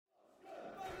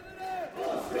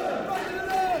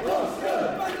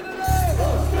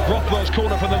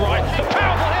corner from the right. The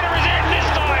powerful header is in this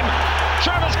time.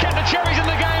 Travers kept the cherries in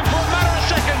the game for a matter of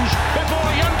seconds before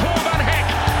young Paul Van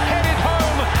Heck headed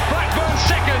home Blackburn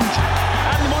second.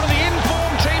 And one of the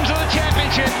informed teams of the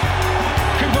Championship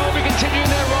could well be continuing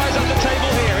their rise up the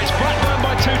table here. It's Blackburn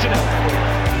by 2-0.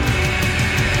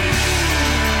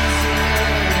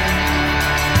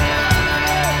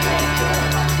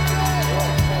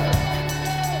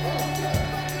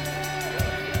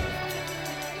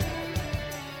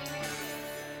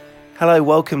 Hello,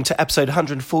 welcome to episode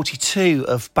 142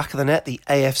 of Back of the Net, the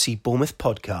AFC Bournemouth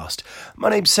podcast. My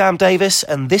name's Sam Davis,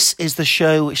 and this is the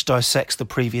show which dissects the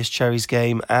previous Cherries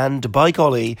game, and by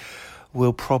golly,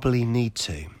 we'll probably need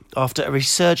to. After a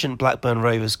resurgent Blackburn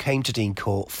Rovers came to Dean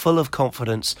Court full of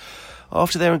confidence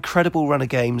after their incredible run of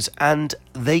games, and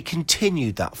they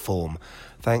continued that form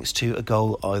thanks to a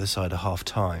goal either side of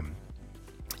half-time.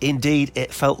 Indeed,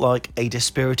 it felt like a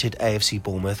dispirited AFC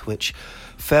Bournemouth which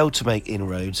failed to make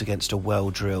inroads against a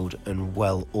well-drilled and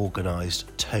well-organised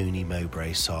Tony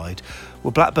Mowbray side. Were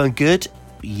Blackburn good?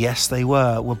 Yes, they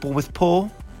were. Were Bournemouth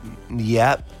poor?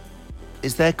 Yeah.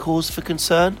 Is there cause for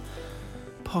concern?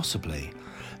 Possibly.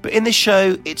 But in this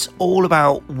show, it's all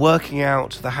about working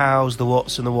out the hows, the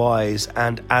whats and the whys,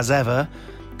 and as ever,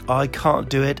 I can't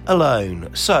do it alone.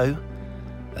 So,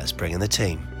 let's bring in the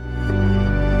team.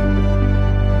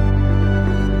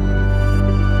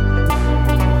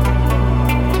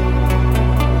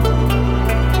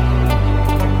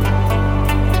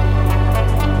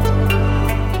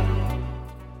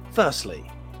 Firstly,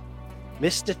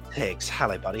 Mr. Tiggs.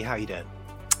 Hello, buddy. How you doing?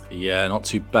 Yeah, not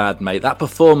too bad, mate. That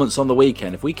performance on the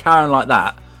weekend, if we carry on like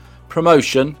that,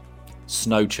 promotion,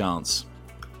 no chance.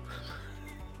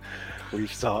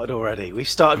 We've started already.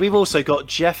 We've also got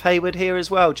Jeff Hayward here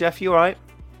as well. Jeff, you all right?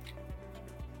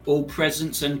 All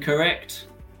present and correct.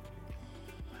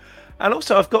 And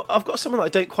also, I've got someone that I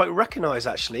don't quite recognise,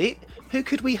 actually. Who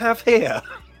could we have here?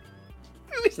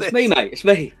 Who is this? It's me, mate. It's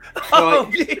me. Oh,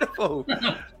 right. Beautiful.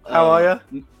 How are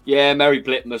you? Yeah, Merry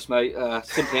Blipmas, mate.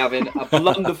 Simply having a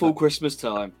wonderful Christmas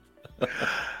time.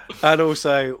 And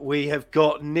also, we have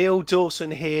got Neil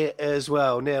Dawson here as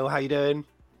well. Neil, how you doing?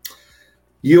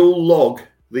 You'll log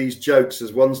these jokes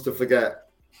as ones to forget.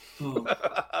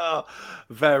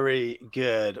 Very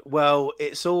good. Well,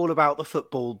 it's all about the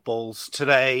football balls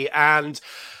today. And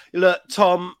look,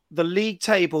 Tom, the league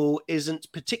table isn't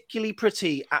particularly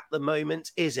pretty at the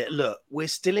moment, is it? Look, we're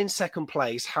still in second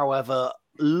place. However,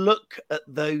 look at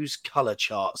those colour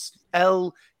charts.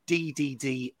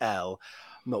 LDDDL.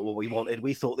 Not what we wanted.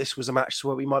 We thought this was a match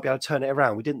where we might be able to turn it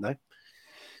around. We didn't, though.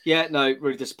 Yeah, no,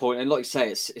 really disappointing. Like you say,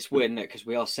 it's weird, isn't it? Because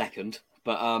we are second.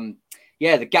 But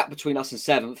yeah, the gap between us and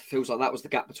seventh feels like that was the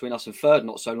gap between us and third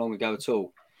not so long ago at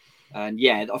all. And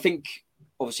yeah, I think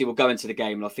obviously we'll go into the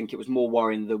game, and I think it was more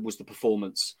worrying than was the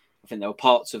performance. I think there were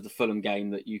parts of the Fulham game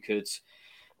that you could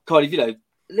kind of, a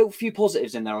little few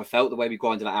positives in there, I felt, the way we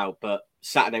grinded it out. But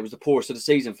Saturday was the poorest of the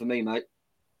season for me, mate.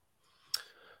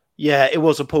 Yeah, it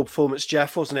was a poor performance,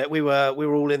 Jeff, wasn't it? We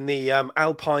were all in the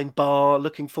Alpine bar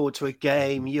looking forward to a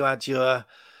game. You had your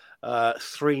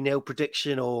 3-0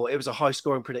 prediction, or it was a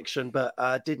high-scoring prediction, but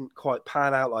didn't quite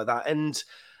pan out like that. And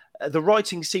the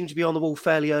writing seemed to be on the wall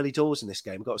fairly early doors in this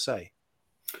game, I've got to say.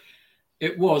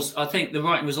 It was. I think the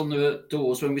writing was on the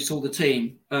doors when we saw the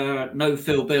team. No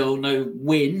Phil Bill, no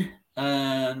win,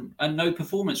 and no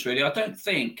performance, really. I don't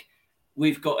think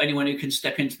we've got anyone who can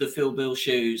step into the Phil Bill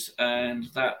shoes, and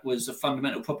that was a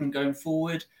fundamental problem going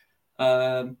forward.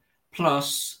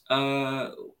 Plus,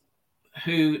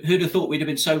 who'd have thought we'd have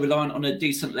been so reliant on a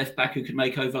decent left-back who could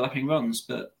make overlapping runs?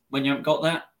 But when you haven't got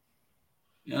that,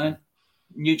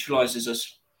 neutralises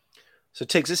us. So,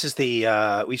 Tiggs, this is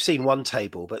we've seen one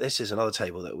table, but this is another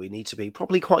table that we need to be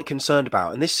probably quite concerned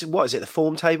about. And this, what is it, the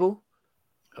form table?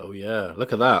 Oh, yeah.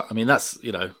 Look at that. I mean, that's,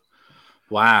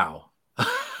 wow.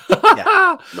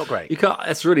 Yeah, not great.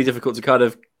 It's really difficult to kind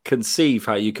of conceive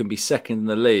how you can be second in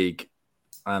the league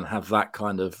and have that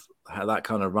kind of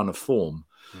run of form.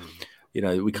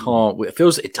 We can't.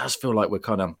 It does feel like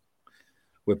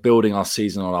we're building our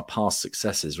season on our past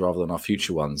successes rather than our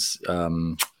future ones.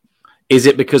 Is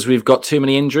it because we've got too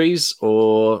many injuries,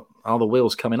 or are the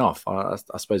wheels coming off? I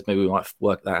suppose maybe we might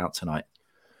work that out tonight.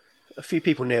 A few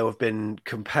people, Neil, have been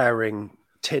comparing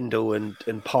Tyndall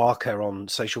and Parker on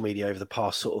social media over the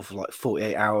past sort of like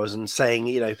 48 hours and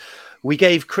saying, we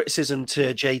gave criticism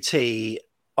to JT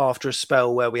after a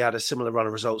spell where we had a similar run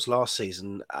of results last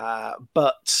season.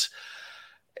 But,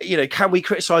 can we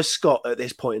criticise Scott at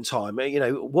this point in time?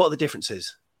 What are the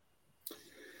differences?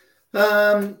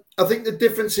 I think the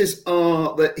differences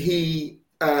are that he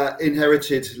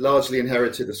largely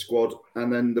inherited a squad,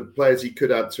 and then the players he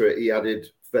could add to it, he added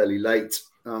fairly late.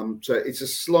 So it's a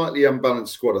slightly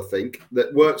unbalanced squad, I think,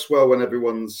 that works well when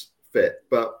everyone's fit.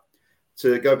 But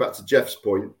to go back to Jeff's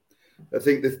point, I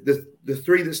think the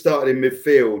three that started in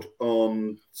midfield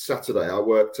on Saturday, I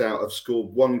worked out, have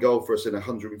scored 1 goal for us in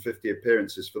 150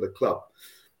 appearances for the club.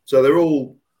 So they're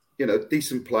all,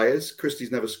 decent players.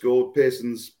 Christie's never scored.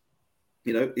 Pearson's,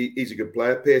 he's a good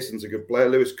player. Pearson's a good player.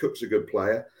 Lewis Cook's a good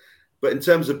player. But in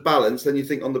terms of balance, then you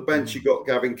think on the bench, you've got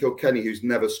Gavin Kilkenny, who's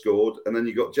never scored. And then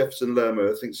you've got Jefferson Lerma,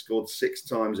 who I think scored 6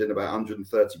 times in about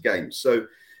 130 games. So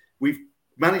we've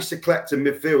managed to collect a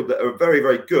midfield that are very,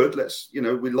 very good.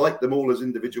 We like them all as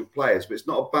individual players, but it's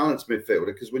not a balanced midfielder,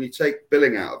 because when you take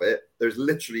Billing out of it, there's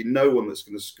literally no one that's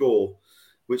going to score,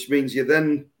 which means you're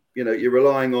then, you're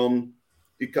relying on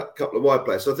a couple of wide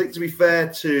players. So I think, to be fair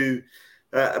to,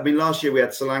 last year we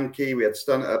had Solanke, we had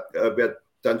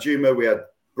Danjuma, we had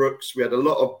Brooks, we had a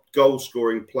lot of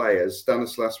goal-scoring players.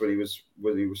 Stanislas when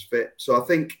he was fit. So I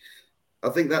think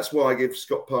that's why I give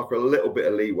Scott Parker a little bit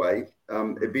of leeway.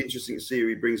 It'd be interesting to see who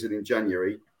he brings in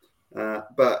January.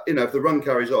 But if the run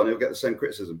carries on, he'll get the same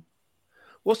criticism.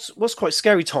 What's quite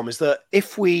scary, Tom, is that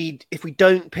if we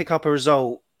don't pick up a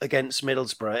result against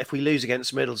Middlesbrough, if we lose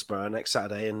against Middlesbrough next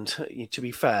Saturday, and to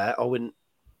be fair, I wouldn't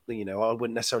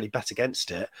necessarily bet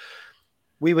against it.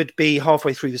 We would be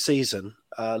halfway through the season.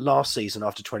 Last season,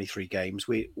 after 23 games,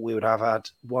 we would have had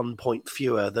 1 point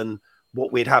fewer than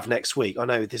what we'd have next week. I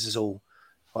know this is all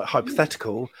quite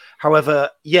hypothetical. However,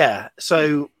 that's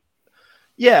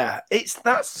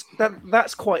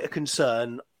quite a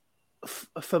concern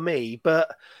for me.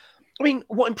 But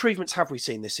what improvements have we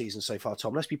seen this season so far,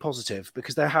 Tom? Let's be positive,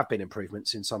 because there have been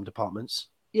improvements in some departments.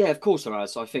 Yeah, of course there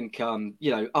has. I think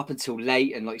up until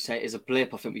late, and like you say, it is a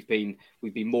blip. I think we've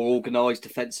been more organised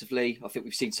defensively. I think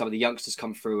we've seen some of the youngsters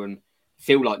come through and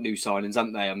feel like new signings,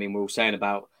 haven't they? We're all saying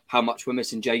about how much we're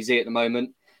missing Jay-Z at the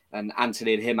moment, and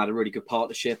Anthony and him had a really good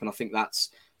partnership, and I think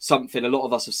that's something a lot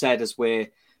of us have said as you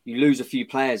lose a few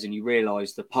players and you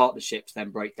realise the partnerships then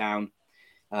break down.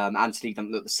 Anthony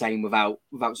doesn't look the same without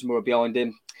Zamora behind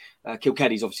him.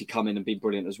 Kilkenny's obviously come in and been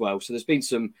brilliant as well. So there's been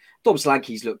some... Dom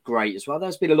Solanke's looked great as well.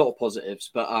 There's been a lot of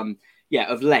positives. But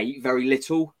of late, very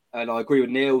little. And I agree with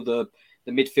Neil, the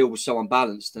midfield was so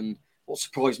unbalanced. And what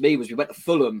surprised me was we went to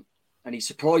Fulham and he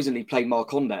surprisingly played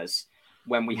Marcondes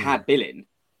when we had Billing.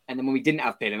 And then when we didn't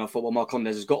have Billing, I thought, well,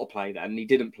 Marcondes has got to play then. And he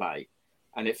didn't play.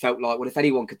 And it felt like, well, if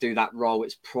anyone could do that role,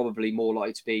 it's probably more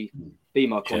likely to be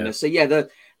Marcondes. Yeah. So,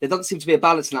 there doesn't seem to be a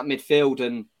balance in that midfield.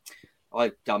 And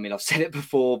I've said it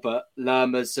before, but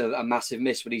Lerma's a massive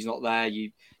miss when he's not there.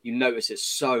 You notice it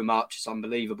so much. It's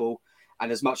unbelievable.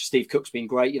 And as much as Steve Cook's been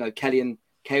great, Kelly and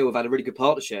Kale have had a really good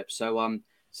partnership. So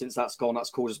since that's gone, that's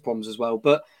caused us problems as well.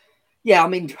 But yeah,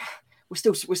 we're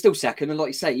still second. And like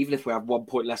you say, even if we have 1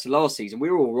 point less than last season,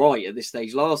 we were all right at this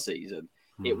stage last season.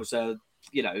 It was it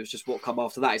was just what come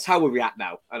after that. It's how we react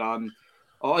now. And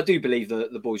I do believe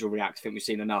that the boys will react. I think we've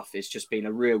seen enough. It's just been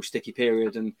a real sticky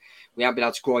period and we haven't been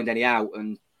able to grind any out.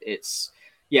 And it's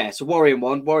a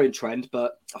worrying trend.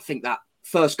 But I think that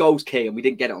first goal's key and we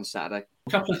didn't get it on Saturday.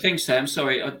 A couple of things, Sam.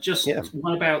 Sorry,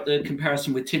 one about the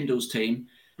comparison with Tyndall's team.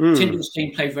 Mm. Tyndall's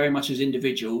team played very much as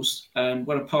individuals. And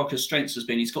one of Parker's strengths has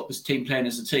been he's got this team playing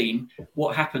as a team.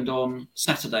 What happened on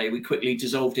Saturday, we quickly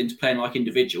dissolved into playing like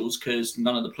individuals because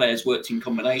none of the players worked in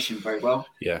combination very well.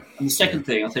 Yeah. And the second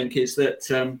thing, I think, is that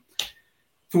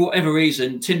for whatever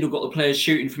reason, Tyndall got the players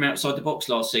shooting from outside the box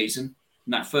last season,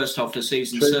 in that first half of the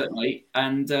season, True. certainly.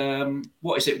 And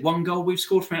 1 goal we've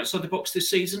scored from outside the box this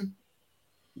season?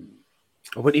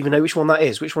 I wouldn't even know which one that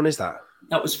is. Which one is that?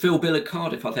 That was Phil Bill at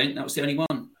Cardiff, I think. That was the only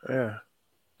one. Yeah.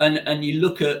 And you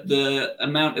look at the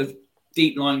amount of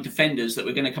deep-lying defenders that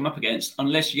we're going to come up against,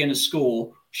 unless you're going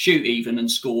to shoot even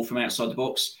and score from outside the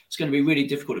box, it's going to be really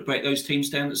difficult to break those teams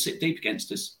down that sit deep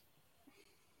against us.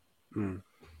 Mm.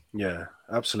 Yeah,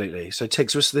 absolutely. So,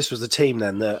 Tiggs, this was the team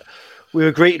then that we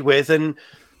were greeted with. And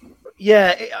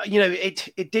yeah,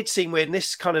 it did seem weird. And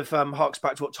this kind of harks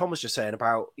back to what Tom was just saying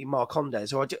about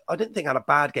Marcondes, who I didn't think had a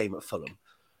bad game at Fulham.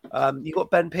 You've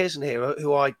got Ben Pearson here,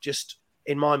 who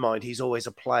in my mind, he's always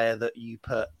a player that you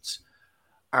put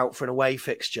out for an away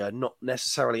fixture, not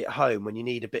necessarily at home when you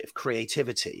need a bit of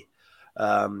creativity.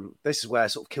 This is where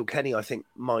sort of Kilkenny, I think,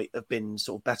 might have been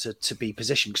sort of better to be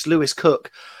positioned because Lewis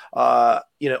Cook,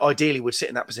 ideally would sit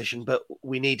in that position, but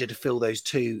we needed to fill those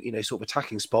two, sort of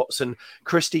attacking spots. And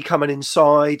Christie coming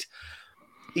inside,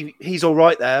 he's all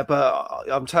right there, but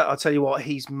I'll tell you what,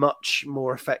 he's much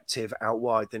more effective out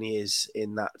wide than he is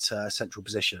in that central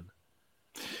position.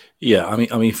 Yeah, I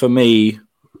mean, for me,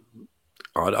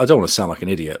 I don't want to sound like an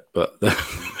idiot, but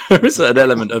there is an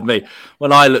element of me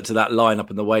when I looked at that lineup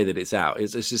and the way that it's out. It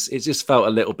just felt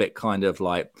a little bit kind of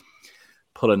like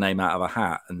pull a name out of a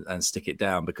hat and stick it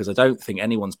down, because I don't think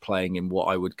anyone's playing in what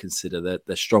I would consider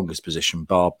their strongest position,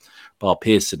 bar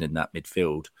Pearson in that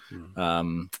midfield.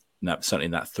 Certainly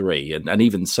in that three, and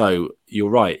even so, you're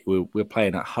right. We're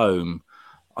playing at home.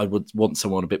 I would want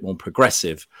someone a bit more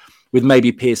progressive, with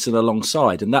maybe Pearson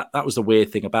alongside, and that was the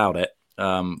weird thing about it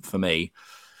for me.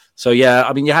 So yeah,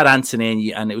 I mean, you had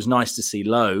Anthony, and it was nice to see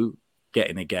Lowe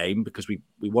get in a game because we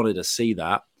wanted to see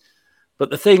that. But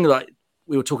the thing, like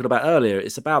we were talking about earlier,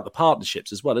 it's about the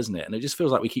partnerships as well, isn't it? And it just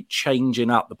feels like we keep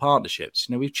changing up the partnerships.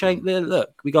 You know, we've changed.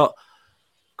 Look, we got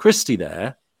Christie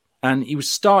there, and he was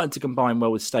starting to combine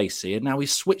well with Stacey, and now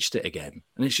he's switched it again.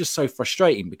 And it's just so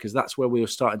frustrating because that's where we were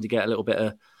starting to get a little bit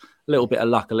of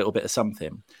luck, a little bit of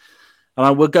something. And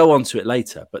I will go on to it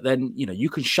later. But then, you know, you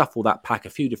can shuffle that pack a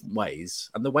few different ways.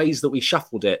 And the ways that we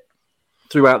shuffled it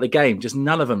throughout the game, just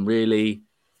none of them really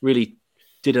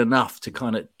did enough to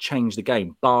kind of change the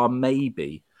game, bar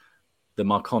maybe the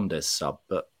Marcondes sub.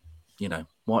 But, you know,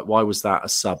 why was that a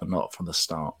sub and not from the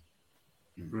start?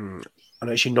 I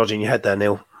know you're nodding your head there,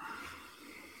 Neil.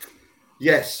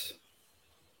 Yes.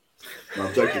 No,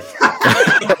 I'm joking.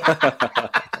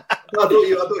 I thought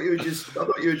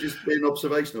you were just being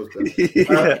observational.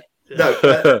 The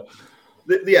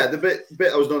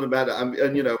bit I was on about it,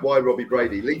 and you know why Robbie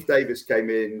Brady. Leif Davis came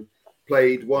in,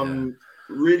 played one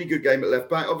really good game at left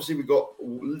back. Obviously, we got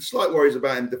slight worries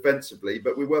about him defensively,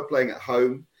 but we were playing at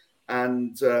home,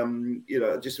 and you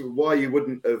know, just why you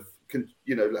wouldn't have,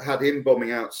 you know, had him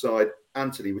bombing outside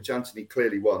Anthony, which Anthony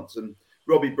clearly wants, and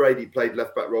Robbie Brady played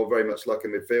left back role very much like a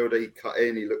midfielder. He cut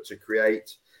in, he looked to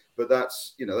create. But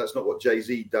that's not what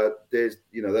Jay-Z does.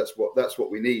 You know, that's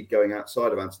what we need going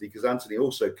outside of Anthony, because Anthony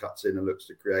also cuts in and looks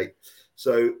to create.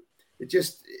 So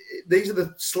these are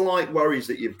the slight worries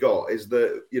that you've got, is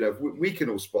that, you know, we can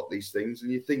all spot these things,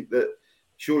 and you think that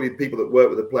surely people that work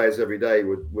with the players every day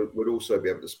would also be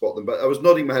able to spot them. But I was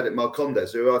nodding my head at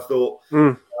Marcondes, who I thought,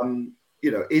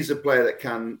 you know, is a player that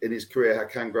can, in his career,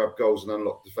 can grab goals and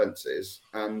unlock defences.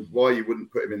 And why you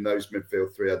wouldn't put him in those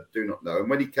midfield three, I do not know. And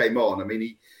when he came on, I mean,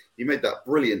 he made that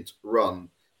brilliant run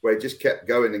where he just kept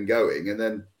going and going, and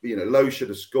then, you know, Lowe should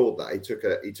have scored that. He took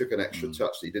an extra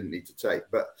touch that he didn't need to take.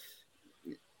 But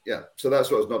yeah, so that's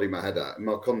what I was nodding my head at.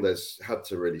 Marcondes had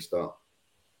to really start.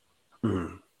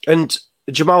 And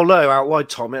Jamal Lowe out wide,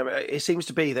 Tom. I mean, it seems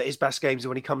to be that his best games are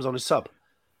when he comes on as sub.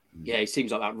 Yeah, he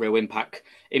seems like that real impact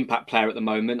player at the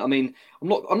moment. I mean,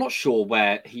 I'm not sure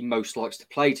where he most likes to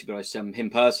play, to be honest. Him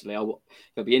personally, it'll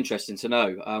be interesting to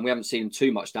know. We haven't seen him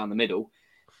too much down the middle.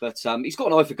 But he's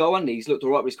got an eye for goal, and he's looked all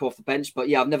right when he's come off the bench. But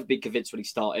yeah, I've never been convinced when he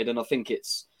started, and I think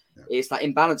it's that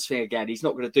imbalance thing again. He's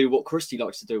not going to do what Christie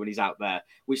likes to do when he's out there,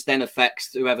 which then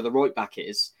affects whoever the right back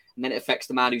is, and then it affects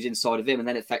the man who's inside of him, and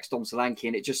then it affects Dom Solanke,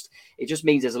 and it just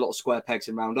means there's a lot of square pegs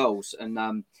in round holes. And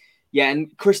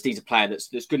and Christie's a player that's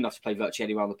good enough to play virtually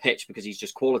anywhere on the pitch because he's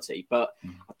just quality. But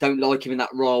I don't like him in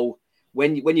that role.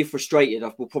 When you're frustrated,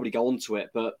 we'll probably go on to it,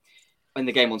 but in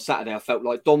the game on Saturday, I felt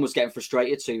like Dom was getting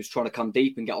frustrated, so he was trying to come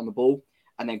deep and get on the ball.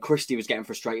 And then Christie was getting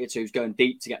frustrated, so he was going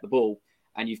deep to get the ball.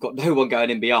 And you've got no one going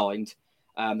in behind.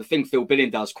 The thing Phil Billing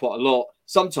does quite a lot,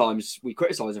 sometimes we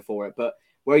criticise him for it, but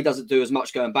where he doesn't do as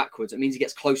much going backwards, it means he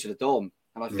gets closer to Dom.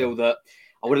 And I feel that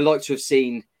I would have liked to have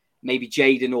seen maybe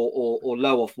Jaden or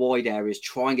Lowe off wide areas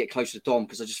try and get closer to Dom,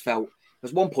 because I just felt there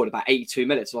was one point about 82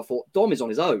 minutes, and I thought Dom is on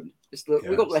his own.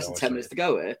 We've got less than 10 minutes to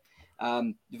go here.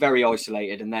 Very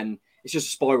isolated, and then it's just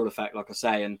a spiral effect, like I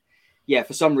say. And yeah,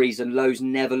 for some reason, Lowe's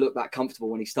never looked that comfortable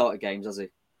when he started games, has he?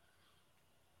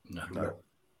 No.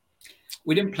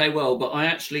 We didn't play well, but I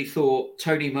actually thought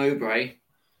Tony Mowbray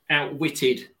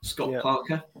outwitted Scott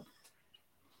Parker.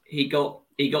 He got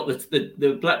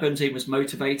the Blackburn team was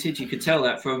motivated. You could tell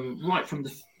that from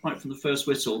the first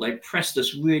whistle. They pressed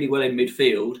us really well in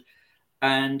midfield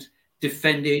and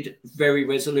defended very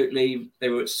resolutely. They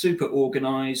were super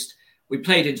organised. We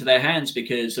played into their hands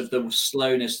because of the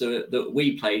slowness that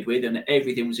we played with, and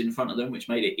everything was in front of them, which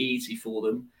made it easy for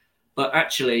them. But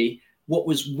actually, what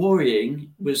was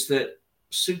worrying was that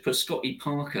Super Scotty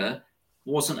Parker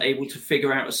wasn't able to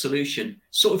figure out a solution.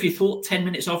 Sort of, you thought 10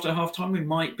 minutes after half-time we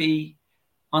might be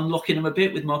unlocking them a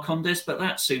bit with Marcondes, but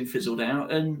that soon fizzled out,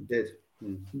 and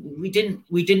we didn't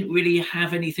really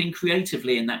have anything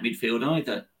creatively in that midfield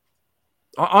either.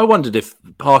 I wondered if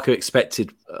Parker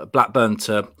expected Blackburn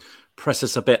to press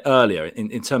us a bit earlier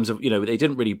in terms of, you know, they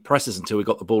didn't really press us until we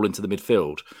got the ball into the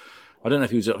midfield. I don't know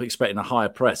if he was expecting a higher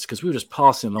press, because we were just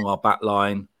passing along our back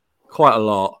line quite a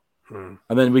lot. And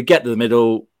then we'd get to the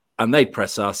middle and they'd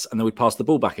press us, and then we'd pass the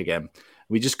ball back again.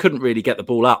 We just couldn't really get the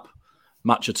ball up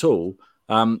much at all.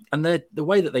 And the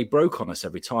way that they broke on us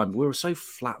every time, we were so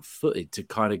flat-footed to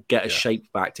kind of get a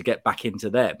shape back, to get back into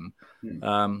them.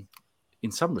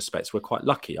 In some respects, we're quite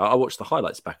lucky. I watched the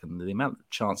highlights back, and the amount of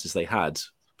chances they had,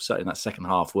 certainly in that second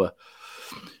half, were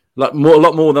a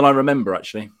lot more than I remember,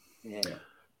 actually. Yeah.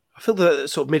 I feel the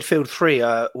sort of midfield three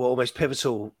were almost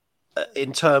pivotal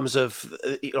in terms of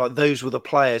those were the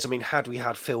players. I mean, had we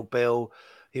had Phil Bill,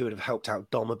 he would have helped out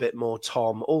Dom a bit more.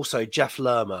 Tom, also Jeff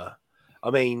Lerma.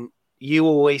 I mean, you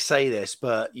always say this,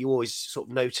 but you always sort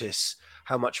of notice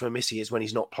how much of a miss he is when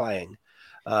he's not playing.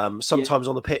 Sometimes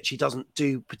on the pitch, he doesn't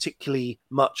do particularly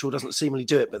much or doesn't seemingly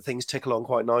do it, but things tick along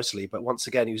quite nicely. But once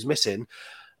again, he was missing.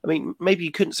 I mean, maybe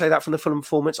you couldn't say that from the Fulham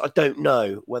performance. I don't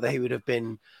know whether he would have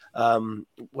been,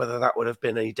 whether that would have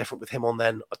been any different with him on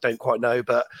then. I don't quite know,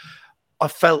 but I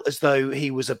felt as though he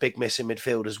was a big miss in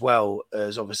midfield as well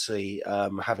as obviously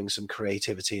having some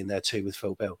creativity in there too with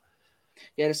Phil Bill.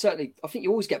 Yeah, certainly. I think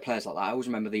you always get players like that. I always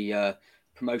remember the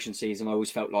promotion season. I always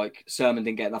felt like Sermon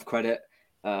didn't get enough credit,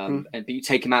 but you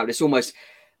take him out, it's almost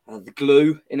the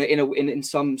glue in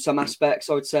some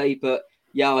aspects, I would say. But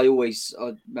yeah, I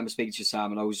remember speaking to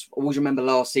Sam, and I always remember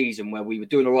last season where we were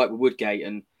doing all right with Woodgate,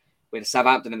 and we had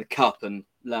Southampton in the cup, and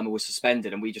Lerma was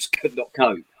suspended, and we just could not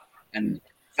cope. And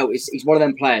felt he's one of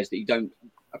them players that you don't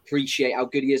appreciate how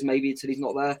good he is maybe until he's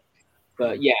not there.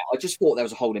 But yeah, I just thought there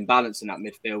was a whole imbalance in that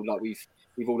midfield, like we've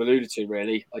all alluded to.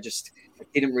 Really, I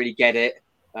didn't really get it.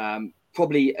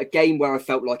 Probably a game where I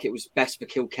felt like it was best for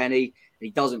Kilkenny, and he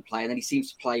doesn't play, and then he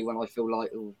seems to play when I feel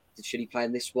like, should he play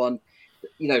in this one?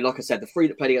 You know, like I said, the three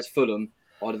that played against Fulham,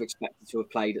 I'd have expected to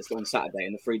have played on Saturday,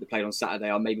 and the three that played on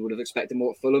Saturday, I maybe would have expected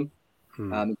more at Fulham,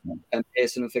 and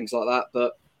Pearson and things like that.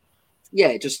 But yeah,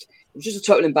 it was just a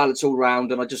total imbalance all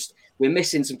round, and we're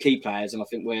missing some key players, and I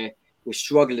think we're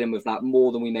struggling with that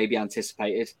more than we maybe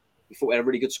anticipated. We thought we had a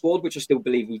really good squad, which I still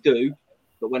believe we do,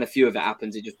 but when a few of it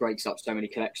happens, it just breaks up so many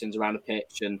connections around the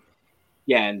pitch. And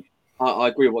yeah, and I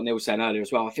agree with what Neil was saying earlier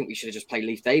as well. I think we should have just played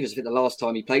Leif Davis. I think the last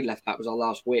time he played left back was our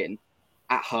last win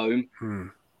at home.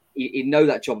 He'd know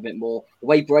that job a bit more. The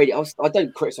way Brady, I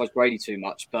don't criticise Brady too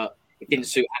much, but it didn't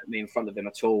suit me in front of him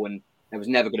at all, and there was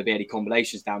never going to be any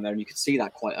combinations down there, and you could see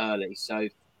that quite early. So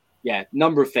yeah,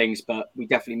 number of things, but we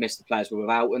definitely missed the players we were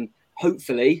without, and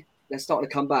hopefully they're starting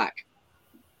to come back.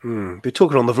 We're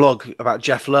talking on the vlog about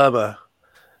Jeff Lerma.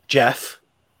 Jeff,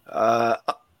 an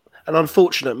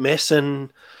unfortunate miss,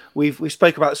 and we've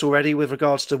spoke about this already with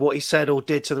regards to what he said or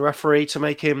did to the referee to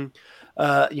make him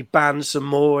ban some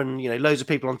more. And loads of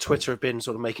people on Twitter have been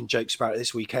sort of making jokes about it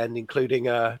this weekend, including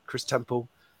Chris Temple.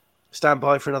 Stand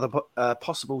by for another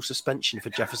possible suspension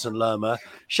for Jefferson Lerma,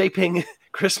 shaping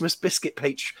Christmas biscuit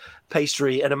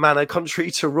pastry in a manner contrary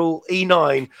to Rule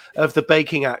E9 of the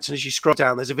Baking Act. And as you scroll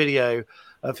down, there's a video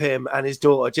of him and his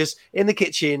daughter just in the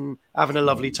kitchen having a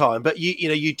lovely time. But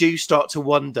you do start to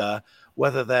wonder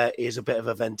whether there is a bit of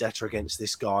a vendetta against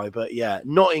this guy. But yeah,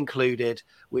 not included,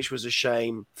 which was a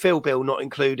shame. Phil Bill not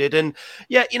included. And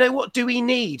yeah, you know what? Do we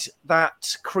need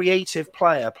that creative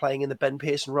player playing in the Ben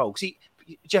Pearson role? Because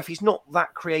Jeff, he's not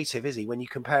that creative, is he? When you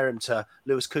compare him to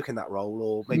Lewis Cook in that role,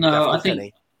 or maybe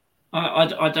Kenny?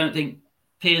 I don't think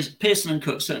Pearson and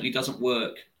Cook certainly doesn't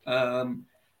work.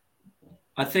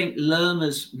 I think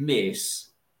Lerma's miss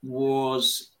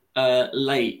was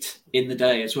late in the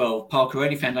day as well. Parker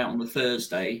only found out on the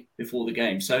Thursday before the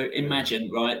game. So imagine,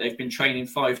 right? They've been training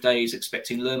 5 days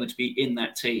expecting Lerma to be in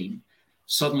that team.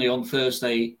 Suddenly on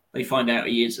Thursday, they find out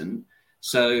he isn't.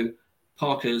 So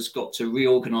Parker's got to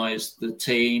reorganise the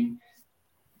team.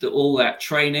 All that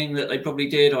training that they probably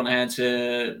did on how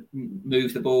to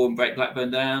move the ball and break Blackburn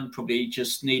down probably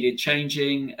just needed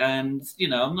changing. And,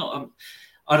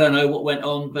 I don't know what went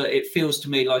on, but it feels to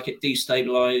me like it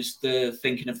destabilised the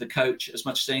thinking of the coach as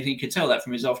much as anything. You could tell that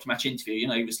from his after-match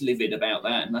interview. He was livid about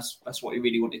that, and that's what he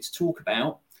really wanted to talk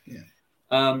about.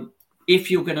 Yeah. If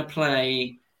you're going to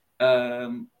play a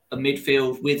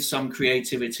midfield with some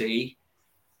creativity,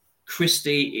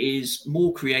 Christie is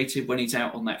more creative when he's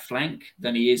out on that flank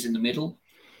than he is in the middle.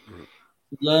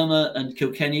 Lerma and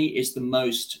Kilkenny is the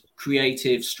most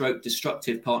creative /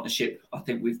 destructive partnership I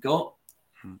think we've got.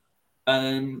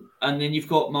 And then you've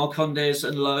got Marcondes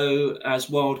and Lowe as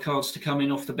wild cards to come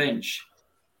in off the bench.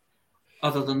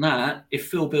 Other than that, if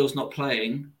Phil Bill's not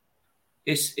playing,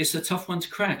 it's a tough one to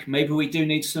crack. Maybe we do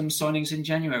need some signings in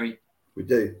January. We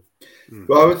do.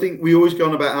 Well, I think we always go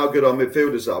on about how good our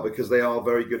midfielders are because they are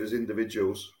very good as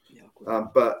individuals.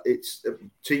 But it's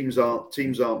teams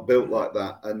aren't built like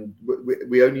that, and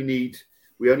we only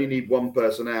need one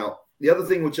person out. The other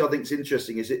thing which I think is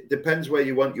interesting is it depends where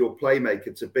you want your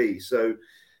playmaker to be. So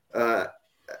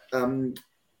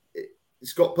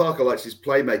Scott Parker likes his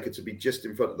playmaker to be just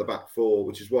in front of the back four,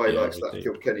 which is why he likes that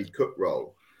Kilkenny Cook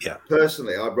role. Yeah.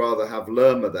 Personally, I'd rather have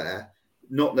Lerma there,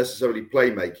 not necessarily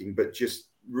playmaking, but just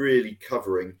really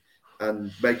covering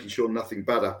and making sure nothing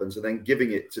bad happens, and then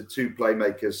giving it to two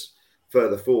playmakers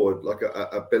further forward, like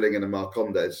a Billing and a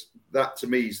Marcondes. That to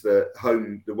me is the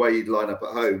way you'd line up at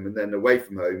home, and then away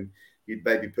from home, you'd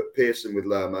maybe put Pearson with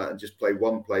Lerma and just play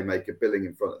one playmaker, Billing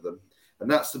in front of them. And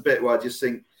that's the bit where I just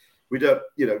think we don't,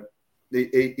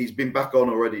 he's been back on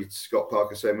already, Scott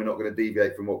Parker, saying we're not going to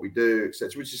deviate from what we do,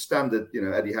 etc., which is standard,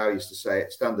 Eddie Howe used to say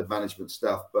it, standard management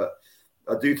stuff. But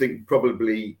I do think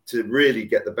probably to really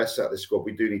get the best out of this squad,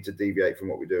 we do need to deviate from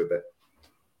what we do a bit.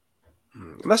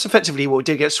 And that's effectively what we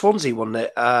did against Swansea, wasn't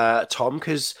it, Tom?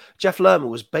 Because Jeff Lerma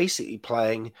was basically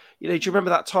playing. Do you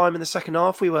remember that time in the second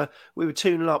half? We were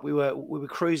 2-0 up, we were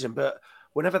cruising, but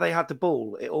whenever they had the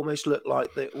ball, it almost looked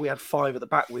like that we had 5 at the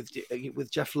back with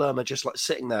Jeff Lerma just like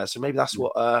sitting there. So maybe that's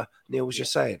what Neil was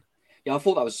just saying. Yeah, I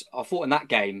thought in that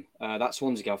game, that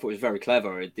Swansea game, I thought it was very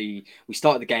clever. We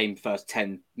started the game first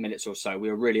 10 minutes or so. We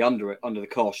were really under the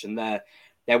cosh, and their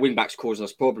wing backs caused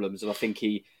us problems. And I think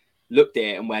he looked at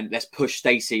it and went, let's push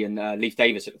Stacey and Leif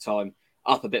Davis at the time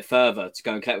up a bit further to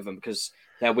go and collect with them, because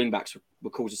their wing backs were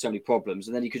causing so many problems.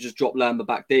 And then you could just drop Lerma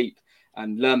back deep.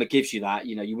 And Lerma gives you that.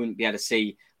 You wouldn't be able to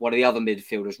see one of the other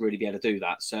midfielders really be able to do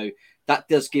that. So that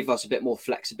does give us a bit more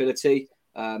flexibility.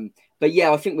 But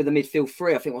yeah, I think with the midfield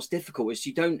three, I think what's difficult is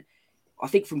I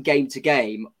think from game to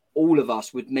game, all of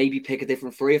us would maybe pick a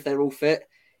different three if they're all fit.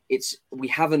 We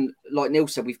haven't, like Neil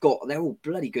said, they're all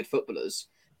bloody good footballers,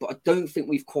 but I don't think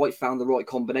we've quite found the right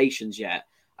combinations yet.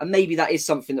 And maybe that is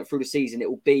something that through the season, it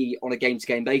will be on a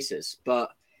game-to-game basis.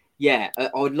 But yeah, I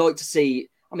would like to see,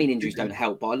 injuries don't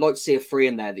help, but I'd like to see a three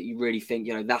in there that you really think,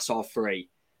 that's our three.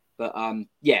 But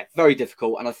yeah, very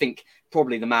difficult. And I think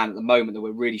probably the man at the moment that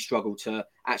we really struggle to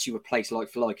actually replace like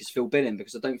for like is Phil Billing,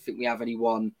 because I don't think we have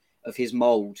anyone of his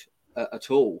mould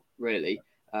at all, really.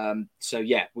 So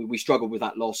yeah, we struggled with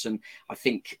that loss. And I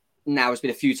think now it's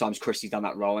been a few times Christie's done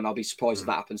that role, and I'll be surprised if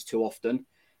that happens too often.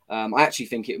 I actually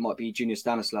think it might be Junior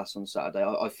Stanislas on Saturday.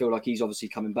 I feel like he's obviously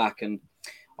coming back, and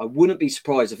I wouldn't be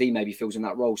surprised if he maybe fills in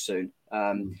that role soon.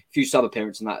 A few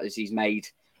sub-appearances in that as he's made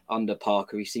under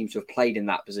Parker. He seems to have played in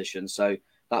that position. So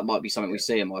that might be something we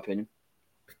see, in my opinion.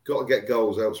 Got to get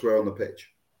goals elsewhere on the pitch.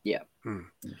 Yeah.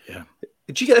 Yeah.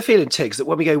 Did you get the feeling, Tiggs, that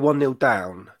when we go 1-0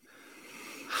 down,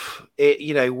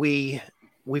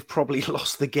 we've probably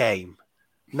lost the game?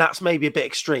 And that's maybe a bit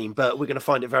extreme, but we're going to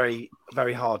find it very,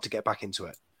 very hard to get back into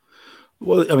it.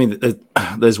 Well,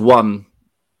 there's one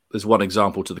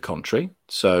example to the contrary.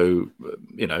 So,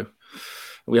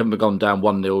 we haven't gone down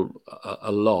 1-0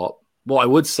 a lot. What I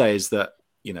would say is that,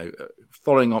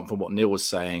 following on from what Neil was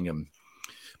saying and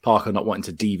Parker not wanting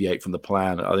to deviate from the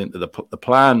plan, I think that the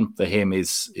plan for him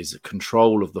is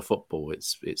control of the football.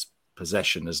 It's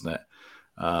possession, isn't it?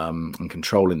 And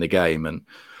controlling the game. And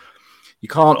you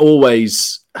can't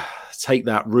always take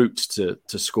that route to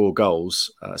score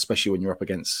goals, especially when you're up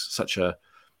against such a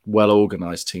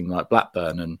well-organised team like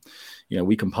Blackburn. And,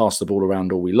 we can pass the ball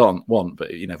around all we want,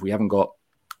 but, if we haven't got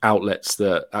outlets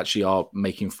that actually are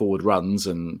making forward runs,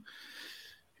 and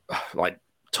like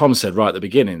Tom said right at the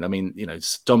beginning, Dom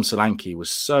Solanke was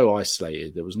so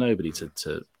isolated, there was nobody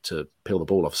to peel the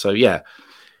ball off. So yeah,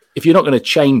 if you're not going to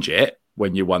change it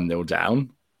when you're 1-0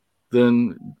 down,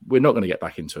 then we're not going to get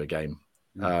back into a game.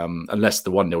 Unless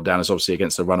the 1-0 down is obviously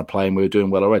against a run of play and we were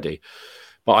doing well already.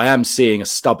 But I am seeing a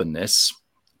stubbornness,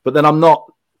 but then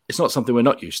it's not something we're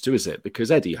not used to, is it?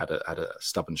 Because Eddie had a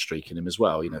stubborn streak in him as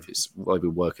well. If it's what they've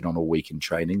been working on all week in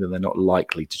training, then they're not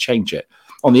likely to change it.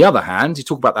 On the other hand, you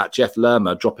talk about that Jeff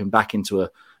Lerma dropping back into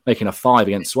making a 5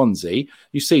 against Swansea.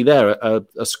 You see there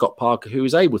a Scott Parker who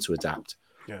is able to adapt.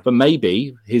 Yeah. But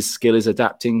maybe his skill is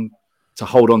adapting to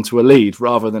hold on to a lead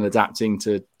rather than adapting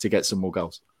to get some more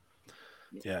goals.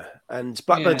 Yeah, and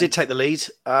Blackburn did take the lead.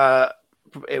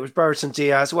 It was Brereton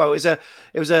Diaz. Well, it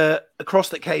was a cross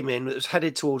that came in. It was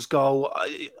headed towards goal.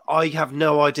 I have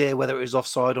no idea whether it was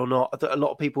offside or not. A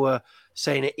lot of people were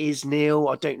saying it is, Neil.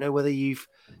 I don't know whether you've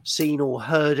seen or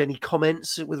heard any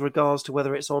comments with regards to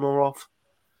whether it's on or off.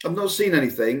 I've not seen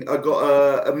anything. I've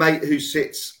got a mate who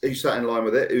sat in line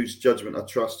with it, whose judgment I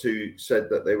trust, who said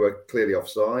that they were clearly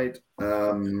offside.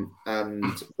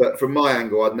 But from my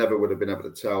angle, I never would have been able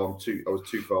to tell. I was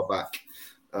too far back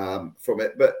from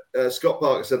it. But Scott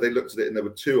Parker said they looked at it and there were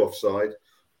 2 offside.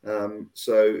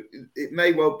 So it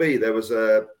may well be there was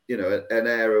an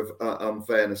air of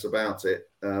unfairness about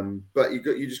it. But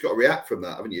you just got to react from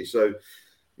that, haven't you? So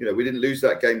we didn't lose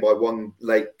that game by one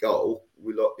late goal.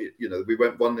 We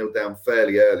went 1-0 down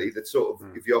fairly early. That sort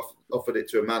of, if you offered it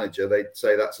to a manager, they'd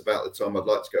say that's about the time I'd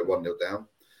like to go 1-0 down.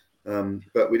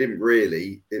 But we didn't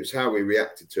really. It was how we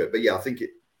reacted to it. But yeah, I think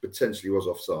it potentially was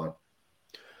offside.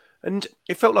 And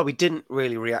it felt like we didn't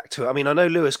really react to it. I mean, I know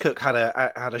Lewis Cook had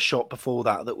a shot before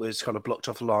that was kind of blocked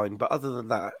off the line, but other than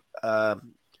that,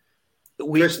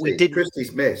 we did.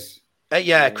 Christie's miss.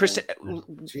 Christie.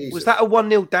 Was that a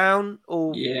 1-0 down?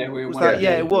 Or we was that?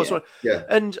 Yeah, it was. Yeah.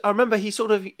 And I remember he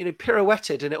sort of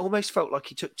pirouetted, and it almost felt like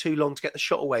he took too long to get the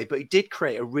shot away, but he did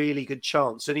create a really good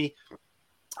chance. And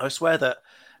I swear that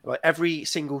like every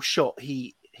single shot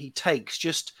he takes,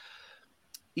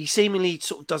 he seemingly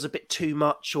sort of does a bit too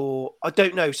much, or I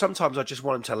don't know. Sometimes I just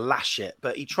want him to lash it,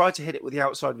 but he tried to hit it with the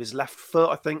outside of his left foot.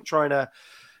 I think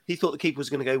he thought the keeper was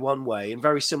going to go one way, and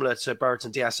very similar to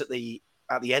Brereton Diaz at the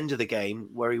end of the game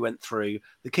where he went through,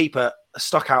 the keeper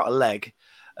stuck out a leg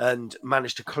and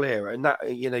managed to clear it. And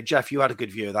that, Jeff, you had a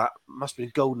good view of that. Must have been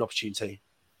a golden opportunity.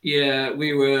 Yeah,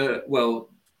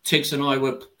 Tiggs and I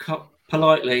were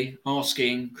politely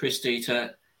asking Christie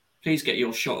to please get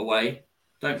your shot away.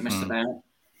 Don't mess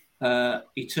about.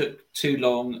 He took too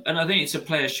long. And I think it's a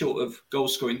player short of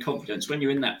goal-scoring confidence. When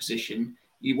you're in that position,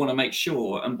 you want to make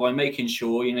sure. And by making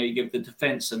sure, you give the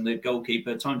defence and the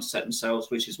goalkeeper time to set themselves,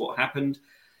 which is what happened.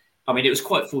 I mean, it was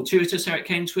quite fortuitous how it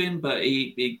came to him, but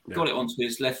he got it onto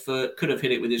his left foot, could have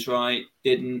hit it with his right,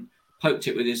 didn't, poked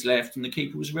it with his left, and the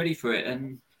keeper was ready for it.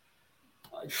 And,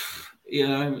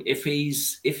 if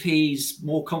he's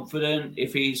more confident,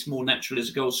 if he's more natural as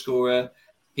a goal scorer,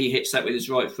 he hits that with his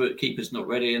right foot, keeper's not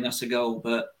ready, and that's a goal.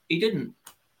 But he didn't.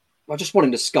 I just want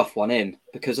him to scuff one in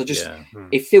because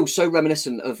it feels so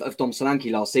reminiscent of Dom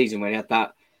Solanke last season when he had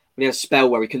a spell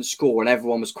where he couldn't score and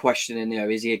everyone was questioning,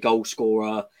 is he a goal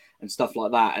scorer and stuff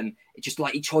like that. And it just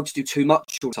like he tried to do too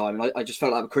much all the time. And I just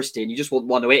felt like with Christie, and you just want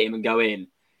one to hit him and go in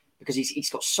because he's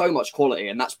got so much quality.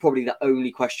 And that's probably the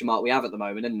only question mark we have at the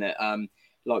moment, isn't it?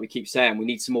 Like we keep saying, we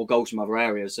need some more goals from other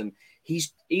areas. And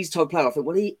he's the type of player, I think,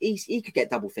 well, he could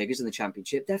get double figures in the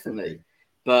Championship, definitely.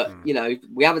 But,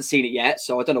 we haven't seen it yet,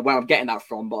 so I don't know where I'm getting that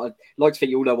from. But I'd like to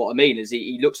think you all know what I mean, is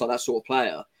he looks like that sort of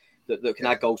player that can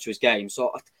add goals to his game.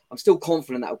 So I'm still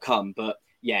confident that'll come. But,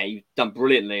 yeah, he's done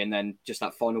brilliantly, and then just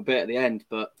that final bit at the end.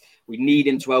 But we need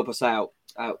him to help us out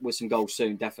with some goals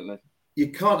soon, definitely. You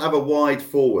can't have a wide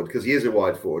forward, because he is a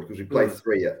wide forward, because we play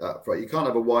three at that front. You can't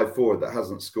have a wide forward that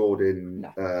hasn't scored in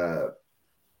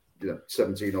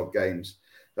 17-odd games.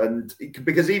 And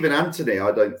because even Anthony,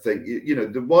 I don't think,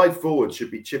 the wide forward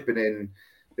should be chipping in.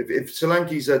 If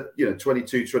Solanke's at,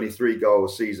 22, 23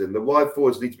 goals a season, the wide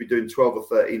forwards need to be doing 12 or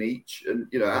 13 each. And,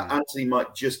 Anthony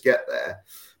might just get there.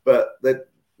 But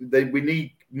we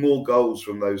need more goals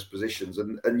from those positions.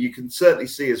 And you can certainly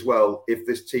see as well, if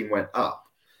this team went up,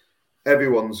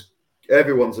 everyone's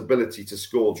ability to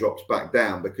score drops back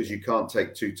down because you can't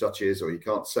take two touches or you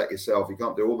can't set yourself. You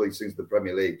can't do all these things in the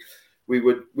Premier League. We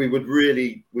would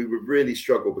really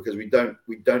struggle because we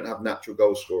don't have natural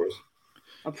goal scorers.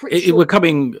 We're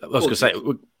becoming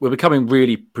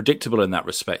really predictable in that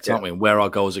respect, aren't we? And where our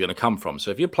goals are going to come from. So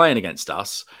if you're playing against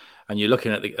us and you're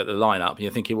looking at the lineup and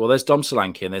you're thinking, well, there's Dom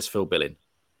Solanke and there's Phil Billing.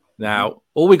 Now,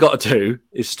 all we got to do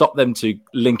is stop them two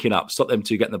linking up, stop them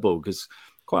two getting the ball, because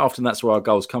quite often that's where our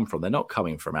goals come from. They're not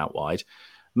coming from out wide.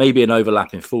 Maybe an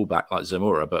overlapping fullback like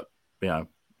Zamora, but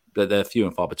they're few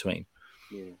and far between.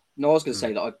 Yeah. No, I was going to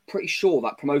say that I'm pretty sure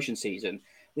that promotion season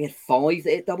we had 5 that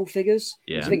hit double figures.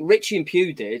 Yeah. So I think Richie and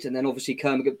Pugh did, and then obviously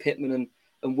Kermit, Pittman,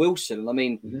 and Wilson. And I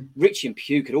mean, Richie and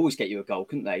Pugh could always get you a goal,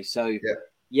 couldn't they? So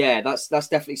that's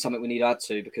definitely something we need to add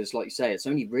to, because, like you say, it's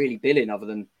only really Billing other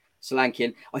than Solanke.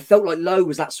 And I felt like Lowe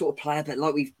was that sort of player, but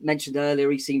like we mentioned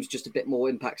earlier, he seems just a bit more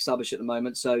impact subbish at the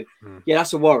moment. So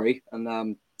that's a worry,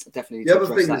 and definitely. The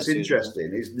other thing that's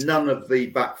interesting is none of the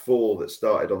back four that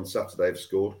started on Saturday have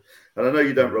scored. And I know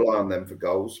you don't rely on them for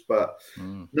goals, but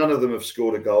none of them have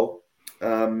scored a goal.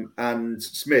 And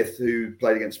Smith, who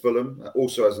played against Fulham,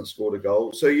 also hasn't scored a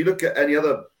goal. So you look at any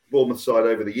other Bournemouth side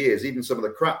over the years, even some of the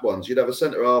crap ones, you'd have a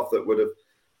centre half that would have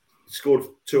scored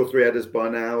 2 or 3 headers by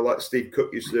now, like Steve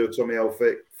Cook used to do, Tommy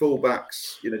Elphick.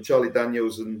 Fullbacks, Charlie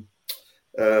Daniels, and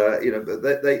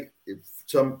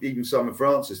even Simon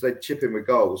Francis, they chip in with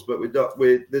goals, but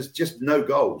there's just no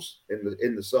goals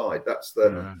in the side. That's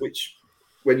which,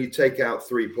 when you take out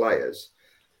 3 players,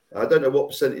 I don't know what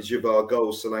percentage of our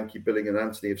goals Solanke, Billing, and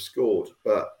Anthony have scored,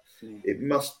 but it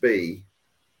must be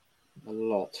a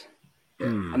lot.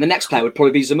 And the next player would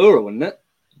probably be Zamora, wouldn't it?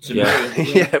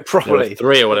 Yeah, probably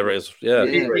 3 or whatever it is. Yeah,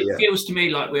 it feels to me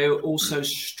like we're also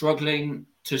struggling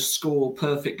to score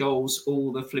perfect goals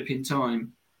all the flipping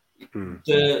time.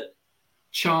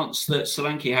 chance that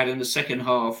Solanke had in the second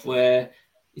half where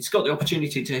he's got the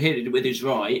opportunity to hit it with his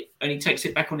right and he takes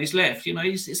it back on his left.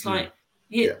 It's like,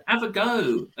 have a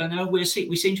go. And we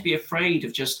seem to be afraid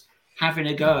of just having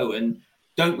a go. And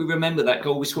don't we remember that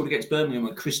goal we scored against Birmingham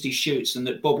where Christie shoots and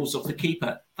that bobbles off the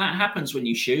keeper? That happens when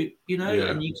you shoot,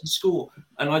 and you can score.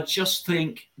 And I just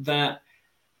think that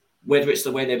whether it's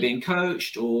the way they're being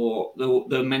coached or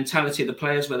the mentality of the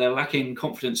players where they're lacking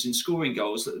confidence in scoring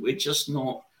goals, that we're just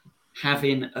not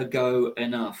having a go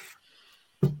enough.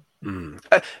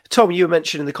 Tom, you were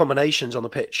mentioning the combinations on the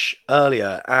pitch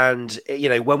earlier, and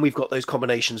when we've got those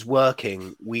combinations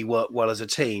working, we work well as a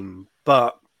team.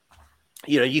 But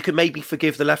you can maybe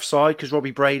forgive the left side because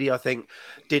Robbie Brady, I think,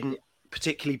 didn't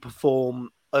particularly perform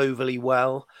overly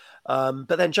well. But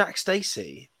then Jack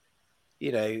Stacey,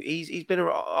 he's been.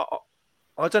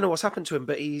 I don't know what's happened to him,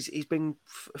 but he's been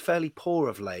fairly poor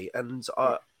of late, and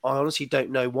I honestly don't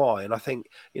know why. And I think,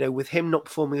 with him not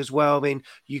performing as well, I mean,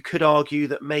 you could argue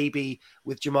that maybe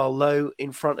with Jamal Lowe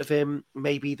in front of him,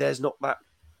 maybe there's not that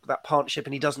partnership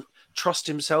and he doesn't trust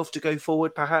himself to go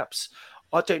forward, perhaps.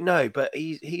 I don't know, but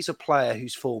he's a player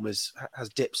whose form has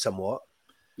dipped somewhat.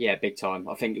 Yeah, big time.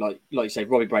 I think, like you say,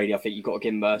 Robbie Brady, I think you've got to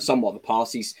give him somewhat of a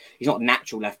pass. He's not a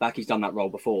natural left-back. He's done that role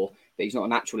before, but he's not a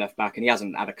natural left-back, and he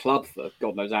hasn't had a club for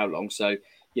God knows how long. So,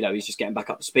 he's just getting back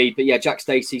up to speed. But yeah, Jack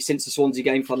Stacey, since the Swansea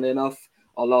game, funnily enough,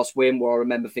 our last win, where I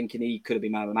remember thinking he could have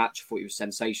been man of the match. I thought he was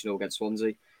sensational against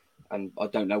Swansea. And I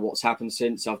don't know what's happened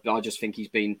since. I just think he's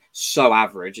been so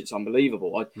average. It's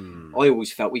unbelievable. I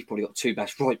always felt we've probably got two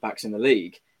best right-backs in the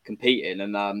league competing.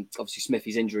 And obviously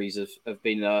Smithy's injuries have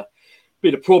been a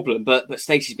problem. But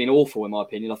Stacey's been awful, in my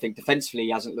opinion. I think defensively he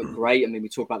hasn't looked great. I mean, we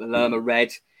talk about the Lerma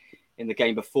red in the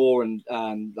game before and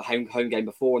the home game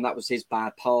before, and that was his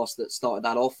bad pass that started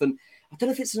that off. And I don't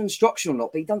know if it's an instruction or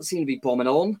not, but he doesn't seem to be bombing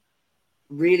on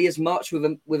really as much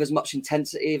with as much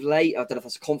intensity of late. I don't know if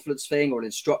that's a confidence thing or an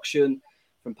instruction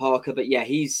from Parker, but yeah,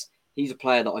 he's a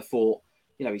player that I thought,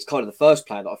 he's kind of the first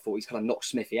player that I thought he's kind of knocked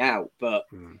Smithy out. But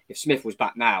if Smith was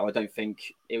back now, I don't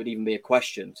think it would even be a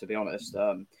question, to be honest.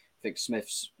 I think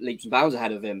Smith's leaps and bounds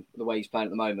ahead of him the way he's playing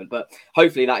at the moment. But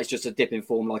hopefully that is just a dip in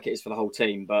form like it is for the whole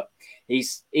team. But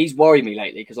he's worried me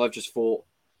lately because I've just thought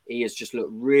he has just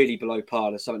looked really below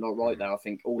par. There's something not right there. I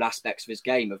think all aspects of his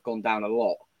game have gone down a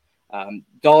lot.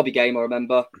 Derby game, I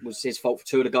remember, was his fault for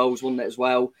two of the goals, wasn't it, as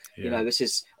well? Yeah. This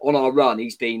is on our run.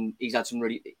 He's had some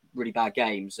really, really bad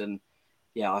games. And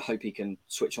yeah, I hope he can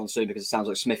switch on soon because it sounds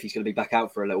like Smithy's going to be back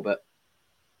out for a little bit.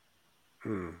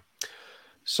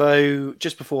 So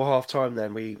just before half time,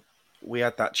 then we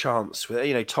had that chance.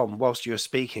 Tom, whilst you were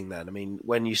speaking, then I mean,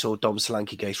 when you saw Dom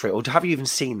Solanke go straight, or have you even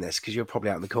seen this? Because you're probably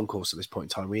out in the concourse at this point in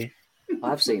time, were you?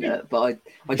 I've seen it, but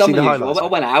I done the usual. I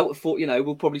went out, thought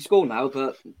we'll probably score now,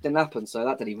 but it didn't happen. So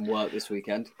that didn't even work this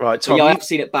weekend. Right, Tom. Yeah, I've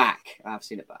seen it back.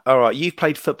 All right, you've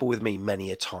played football with me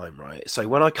many a time, right? So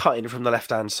when I cut in from the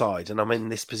left-hand side and I'm in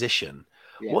this position,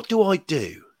 what do I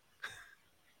do?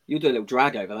 You'll do a little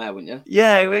drag over there, wouldn't you?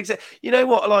 Yeah, exactly. You know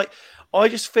what? I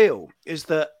just feel is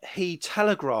that he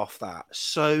telegraphed that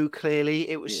so clearly.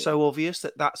 It was so obvious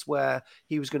that that's where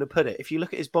he was going to put it. If you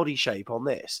look at his body shape on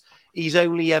this, he's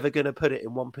only ever going to put it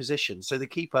in one position. So the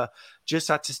keeper just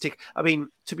had to stick. I mean,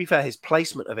 to be fair, his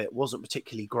placement of it wasn't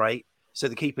particularly great. So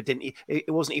the keeper didn't.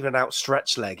 It wasn't even an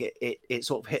outstretched leg. It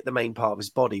sort of hit the main part of his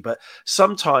body. But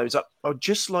sometimes I'd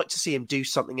just like to see him do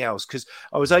something else because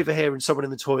I was overhearing someone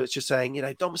in the toilets just saying,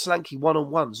 Dom Solanke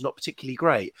 1-on-1's not particularly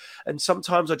great. And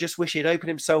sometimes I just wish he'd open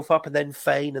himself up and then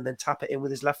feign and then tap it in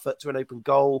with his left foot to an open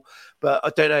goal. But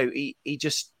I don't know. He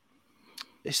just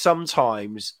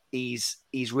sometimes he's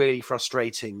really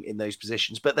frustrating in those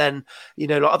positions. But then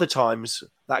like other times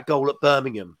that goal at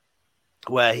Birmingham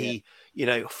where he.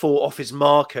 Fought off his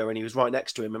marker and he was right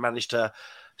next to him and managed to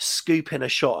scoop in a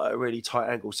shot at a really tight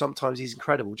angle. Sometimes he's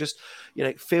incredible. Just,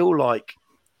 feel like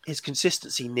his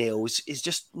consistency, Neil, is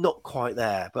just not quite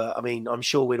there. But, I mean, I'm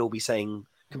sure we'd all be saying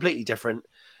completely different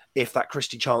if that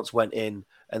Christie chance went in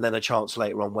and then a chance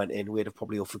later on went in. We'd have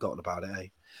probably all forgotten about it, eh?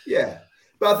 Yeah.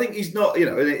 But I think he's not,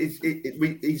 he's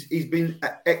been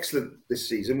excellent this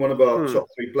season, one of our top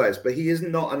three players, but he is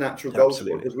not a natural goal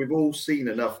scorer because we've all seen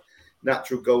enough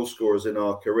natural goal scorers in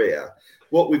our career.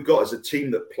 What we've got is a team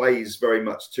that plays very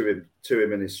much to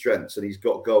him and his strengths, and he's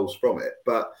got goals from it.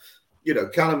 But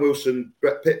Callum Wilson,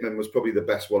 Brett Pittman was probably the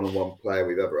best one-on-one player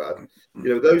we've ever had.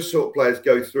 Those sort of players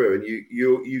go through, and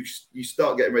you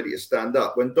start getting ready to stand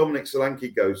up. When Dominic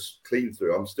Solanke goes clean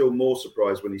through, I'm still more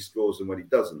surprised when he scores than when he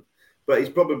doesn't. But he's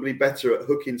probably better at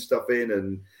hooking stuff in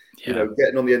and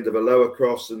getting on the end of a lower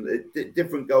cross and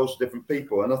different goals to different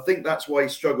people. And I think that's why he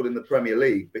struggled in the Premier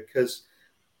League because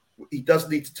he does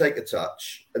need to take a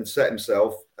touch and set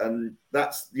himself, and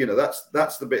that's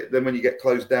the bit. Then when you get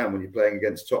closed down when you're playing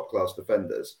against top class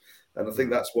defenders, and I think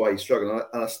that's why he's struggling.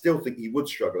 And I still think he would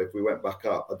struggle if we went back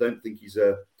up. I don't think he's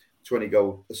a 20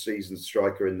 goal a season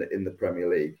striker in the Premier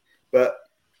League, but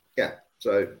yeah.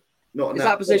 So not is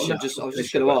that position. I was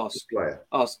just going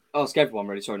to ask everyone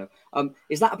really. Sorry, no.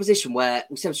 Is that a position where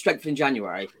we said strength in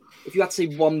January? If you had to say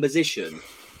one position,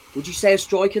 would you say a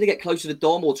striker to get closer to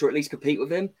Dom or to at least compete with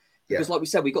him? Because like we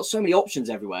said, we've got so many options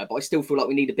everywhere, but I still feel like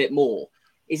we need a bit more.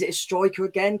 Is it a striker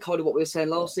again? Kind of what we were saying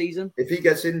last season? If he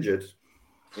gets injured.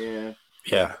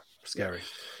 Yeah. Scary.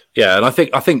 Yeah, and I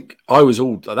think that was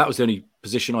the only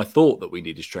position I thought that we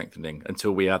needed strengthening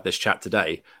until we had this chat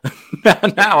today.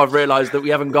 Now I've realised that we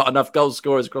haven't got enough goal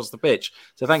scorers across the pitch.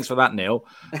 So thanks for that, Neil.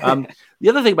 The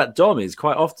other thing about Dom is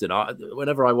quite often,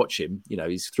 whenever I watch him,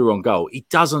 he's through on goal, he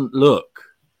doesn't look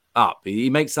up. He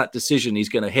makes that decision he's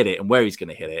going to hit it and where he's going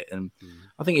to hit it. And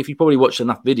I think if you probably watched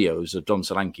enough videos of Dom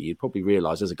Solanke, you'd probably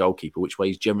realise as a goalkeeper which way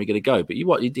he's generally going to go. But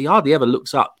he hardly ever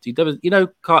looks up. He never,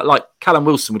 like Callum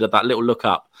Wilson would have that little look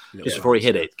up just before he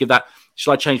hit it. Give that.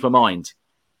 Shall I change my mind?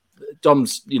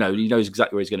 Dom's, he knows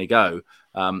exactly where he's going to go.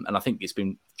 And I think it's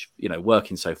been,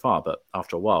 working so far. But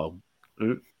after a while,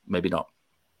 maybe not.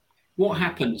 What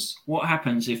happens? What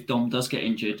happens if Dom does get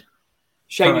injured?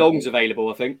 Shane Long's available,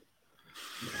 I think.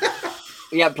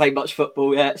 He hasn't played much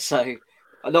football yet, so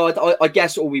I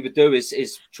guess all we would do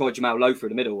is try Jamal Lowe through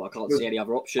the middle. I can't see any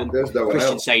other option.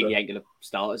 Christian Sadie ain't going to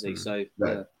start, is he? So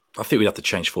yeah. I think we'd have to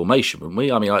change formation, wouldn't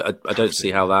we? I mean, I don't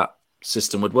see how that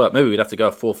system would work. Maybe we'd have to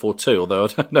go 4-4-2, although I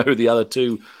don't know who the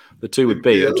two would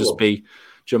be. It would just be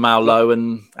Jamal Lowe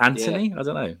and Anthony. Yeah. I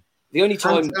don't know. The only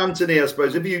time Anthony, I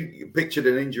suppose, if you pictured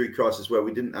an injury crisis where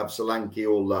we didn't have Solanke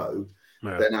or Lowe,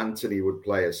 then Anthony would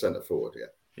play as centre forward.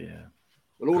 Yeah.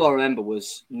 Well, all I remember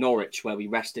was Norwich, where we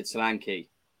rested Solanke,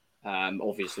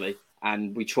 obviously,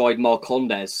 and we tried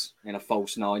Marcondes in a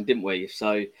false nine, didn't we?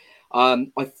 So I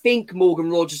think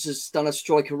Morgan Rogers has done a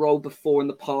striker role before in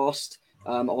the past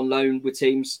on loan with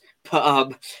teams, but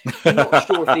I'm not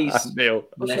sure if he's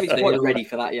quite ready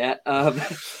for that yet.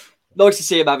 Nice to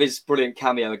see him have his brilliant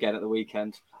cameo again at the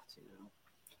weekend.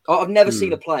 I've never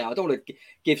seen a player. I don't want to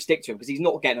give stick to him because he's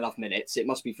not getting enough minutes. It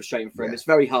must be frustrating for him. It's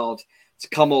very hard to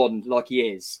come on like he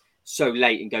is so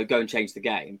late and go and change the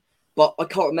game. But I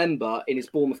can't remember in his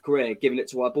Bournemouth career giving it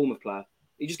to our Bournemouth player.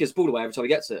 He just gets the ball away every time he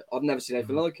gets it. I've never seen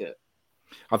anything like it.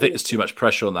 I think there's too much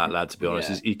pressure on that lad, to be honest.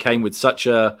 Yeah. He came with such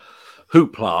a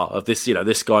hoopla of this.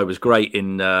 This guy was great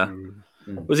in.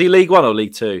 Was he League One or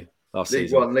League Two? Last League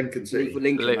season. One, Lincoln City.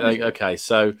 Okay,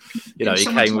 so he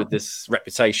came with this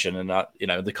reputation, and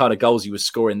the kind of goals he was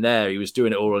scoring there, he was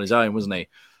doing it all on his own, wasn't he?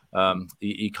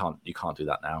 You can't do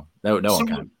that now. No one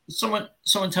can. Someone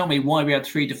tell me why we had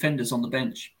 3 defenders on the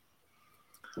bench.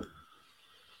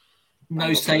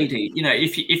 No Sadie.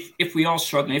 If we are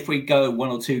struggling, if we go 1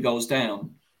 or 2 goals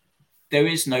down, there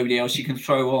is nobody else you can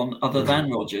throw on other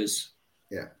than Rodgers.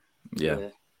 Yeah.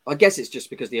 I guess it's just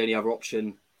because the only other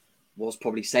option was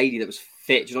probably Sadie that was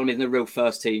fit. Do you know what I mean? In the real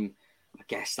first team, I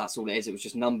guess that's all it is. It was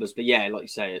just numbers. But yeah, like you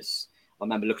say, I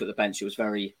remember looking at the bench. It was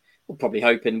probably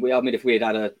hoping. If we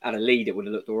had a lead, it would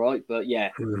have looked all right. But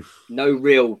yeah, no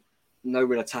real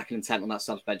attacking intent on that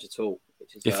subs bench at all.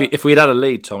 If we'd had a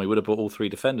lead, Tom, he would have put all 3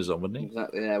 defenders on, wouldn't he?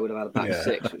 Exactly. Yeah, would have had a back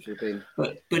 6, which would have been.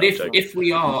 But if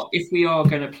we are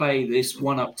going to play this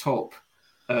one up top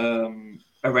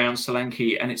around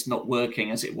Solanke and it's not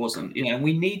working as it wasn't,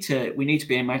 we need to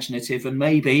be imaginative and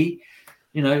maybe,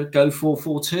 go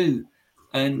 4-4-2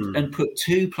 and put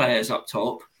 2 players up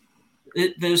top.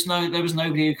 There was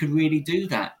nobody who could really do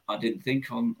that. I didn't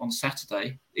think on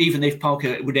Saturday. Even if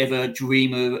Parker would ever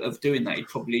dream of doing that, he'd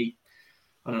probably,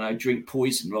 I don't know, drink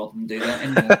poison rather than do that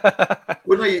anyway.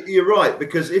 Well, no, you're right,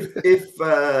 because if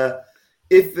the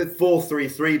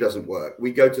 4-3-3 doesn't work,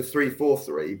 we go to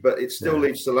 3-4-3, but it still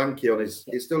leaves Solanke on his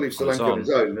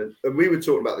own. And we were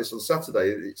talking about this on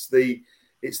Saturday.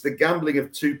 It's the gambling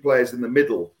of 2 players in the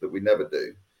middle that we never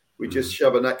do. We just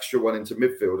shove an extra one into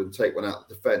midfield and take one out of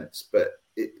defence. But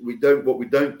what we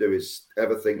don't do is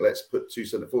ever think, let's put 2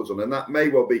 centre forwards on. And that may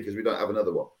well be because we don't have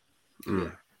another one.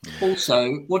 Mm.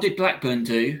 Also, what did Blackburn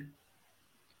do?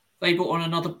 They brought on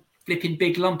another flipping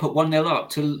big lump at 1-0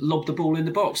 up to lob the ball in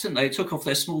the box, didn't they? Took off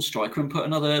their small striker and put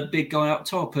another big guy up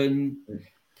top. And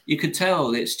you could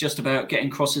tell it's just about getting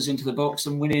crosses into the box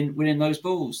and winning those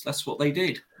balls. That's what they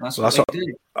did. That's what they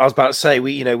did. I was about to say,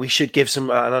 we should give some,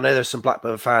 and I know there's some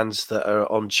Blackburn fans that are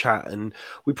on chat, and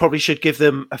we probably should give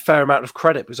them a fair amount of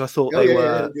credit because I thought they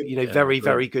were,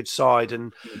 very good side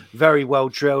and very well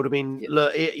drilled. I mean,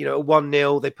 look,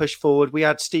 1-0, they pushed forward. We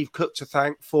had Steve Cook to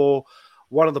thank for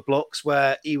one of the blocks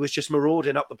where he was just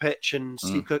marauding up the pitch, and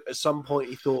Steve Cook at some point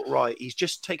he thought, right, he's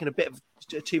just taken a bit of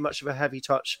too much of a heavy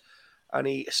touch, and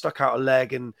he stuck out a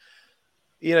leg. And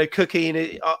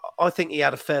Cookie, I think he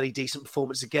had a fairly decent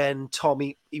performance again. Tom,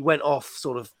 he went off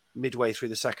sort of midway through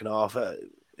the second half.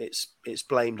 It's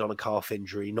blamed on a calf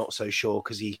injury, not so sure,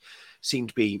 because he seemed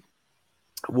to be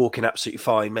walking absolutely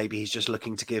fine. Maybe he's just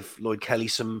looking to give Lloyd Kelly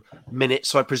some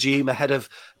minutes, I presume, ahead of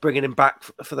bringing him back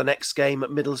for the next game at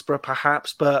Middlesbrough,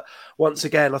 perhaps. But once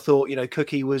again, I thought,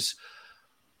 Cookie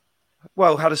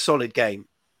had a solid game.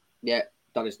 Yeah,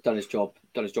 done his job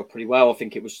pretty well. I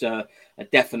think it was a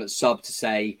definite sub to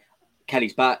say,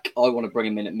 Kelly's back. I want to bring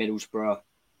him in at Middlesbrough.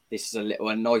 This is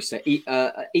a nicer,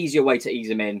 easier way to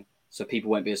ease him in, so people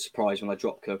won't be as surprised when I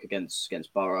drop Cook against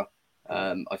Borough.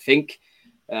 I think.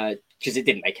 Because it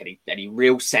didn't make any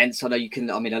real sense. I know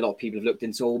a lot of people have looked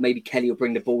into, maybe Kelly will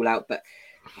bring the ball out, but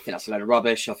I think that's a load of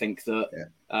rubbish. I think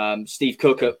that Steve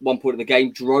Cook at one point of the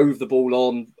game drove the ball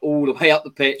on all the way up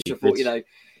the pitch. I thought,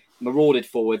 marauded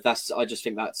forward. I just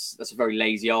think that's a very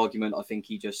lazy argument. I think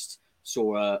he just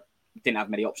didn't have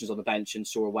many options on the bench and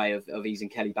saw a way of easing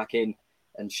Kelly back in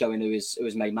and showing who his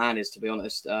main man is, to be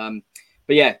honest.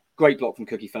 But yeah, great block from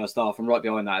Cookie first half, and right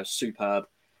behind that, it was superb.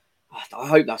 I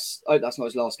hope that's not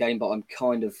his last game, but I'm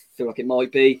kind of feel like it might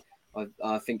be.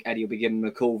 I think Eddie will be giving him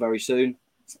a call very soon.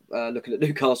 Looking at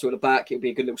Newcastle at the back, it'll be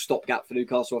a good little stopgap for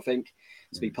Newcastle, I think,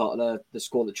 to be part of the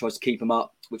squad that tries to keep him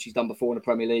up, which he's done before in the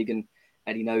Premier League, and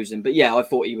Eddie knows him. But yeah, I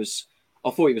thought he was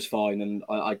fine, and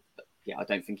I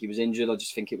don't think he was injured. I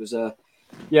just think it was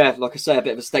like I say, a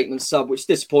bit of a statement sub, which is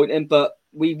disappointing. But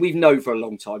we've known for a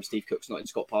long time Steve Cook's not in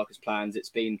Scott Parker's plans. It's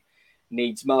been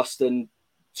needs must, and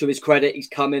to his credit, he's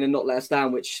come in and not let us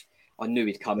down, which I knew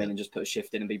he'd come in and just put a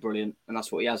shift in and be brilliant, and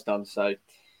that's what he has done. So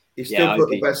he still put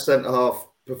the best centre-half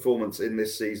performance in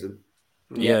this season.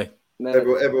 Yeah.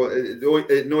 Everyone,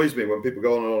 it annoys me when people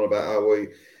go on and on about how we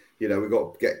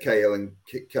got to get Cahill and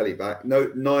Kelly back.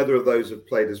 No, neither of those have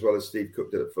played as well as Steve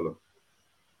Cook did at Fulham.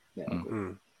 Yeah.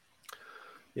 Mm-hmm.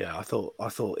 Yeah, I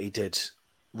thought he did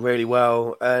really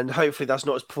well, and hopefully that's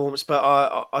not his performance, but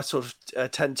I sort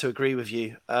of tend to agree with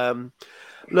you.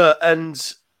 Look,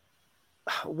 and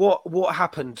what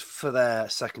happened for their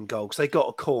second goal? Because they got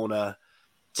a corner.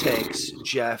 Tiggs,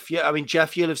 Jeff. Yeah, I mean,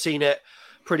 Jeff, you'll have seen it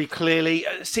pretty clearly.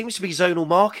 It seems to be zonal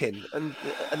marking, and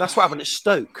that's what happened at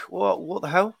Stoke. What the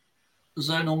hell?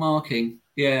 Zonal marking.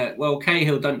 Yeah, well,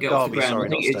 Cahill don't get off the ground. I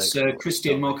think it's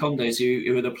Christian Marcondes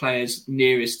who are the players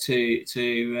nearest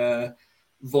to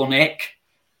Von Eck,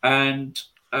 and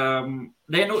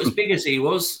they're not as big as he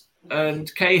was.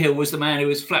 And Cahill was the man who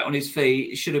was flat on his feet.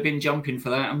 He should have been jumping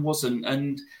for that and wasn't.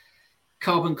 And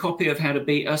carbon copy of how to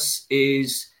beat us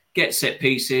is get set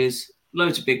pieces,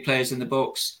 loads of big players in the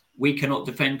box. We cannot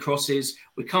defend crosses.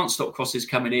 We can't stop crosses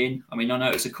coming in. I mean, I know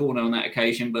it's a corner on that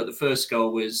occasion, but the first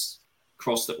goal was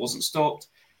cross that wasn't stopped.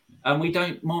 And we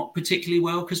don't mark particularly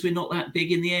well because we're not that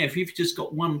big in the air. If you've just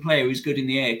got one player who's good in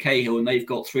the air, Cahill, and they've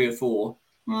got 3 or 4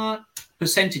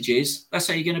 percentages, that's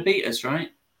how you're going to beat us, right?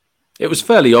 It was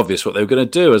fairly obvious what they were going to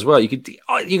do as well. You could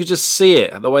just see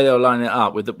it, the way they were lining it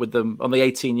up with them on the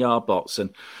 18-yard box,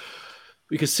 and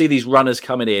we could see these runners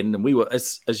coming in. And we were,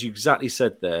 as you exactly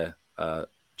said there,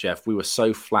 Jeff, we were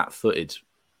so flat-footed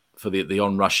for the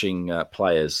on-rushing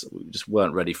players. We just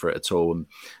weren't ready for it at all, and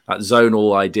that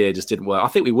zonal idea just didn't work. I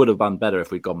think we would have done better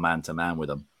if we'd gone man-to-man with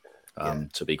them.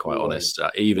 To be quite honest,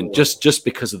 even just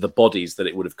because of the bodies that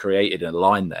it would have created in a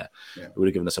line there, it would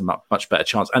have given us a much better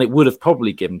chance, and it would have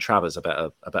probably given Travers a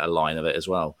better line of it as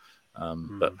well.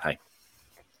 But hey,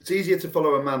 it's easier to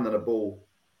follow a man than a ball.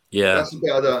 Yeah, that's a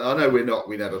bit. I know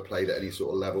we never played at any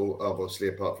sort of level, obviously,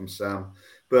 apart from Sam.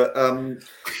 But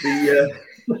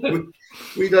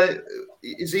we don't.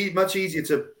 It's much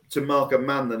easier to mark a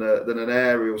man than an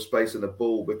aerial space and a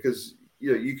ball, because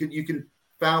you can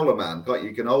foul a man, can't you?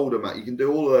 You can hold a man, you can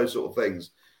do all of those sort of things.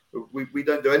 We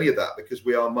don't do any of that because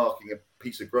we are marking a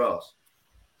piece of grass.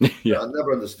 I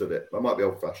never understood it. I might be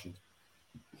old-fashioned.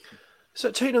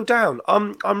 So 2-0 down.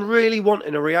 I'm really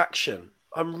wanting a reaction.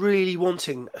 I'm really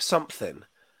wanting something,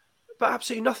 but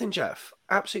absolutely nothing, Jeff.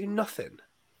 Absolutely nothing.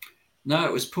 No,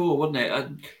 it was poor, wasn't it?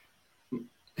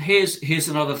 Here's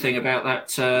another thing about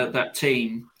that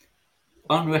team.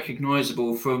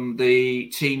 Unrecognisable from the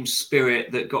team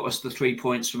spirit that got us the 3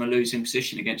 points from a losing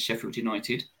position against Sheffield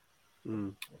United.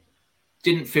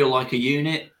 Didn't feel like a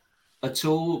unit at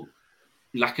all.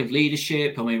 Lack of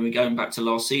leadership. I mean, we're going back to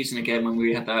last season again when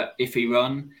we had that iffy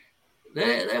run.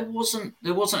 There wasn't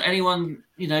anyone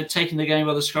taking the game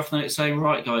by the scruff of the neck saying,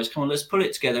 right guys, come on, let's pull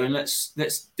it together and let's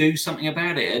do something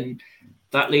about it. And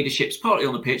that leadership's partly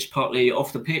on the pitch, partly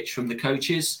off the pitch from the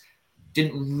coaches.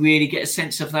 didn't really get a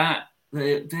sense of that.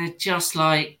 They're just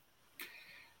like,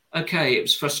 okay, it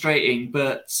was frustrating,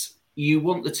 but you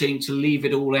want the team to leave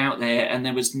it all out there, and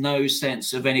there was no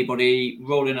sense of anybody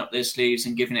rolling up their sleeves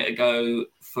and giving it a go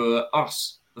for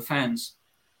us, the fans.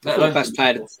 I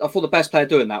thought the best player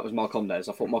doing that was Marcondes.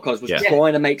 I thought Marcondes was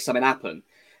trying to make something happen.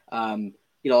 Like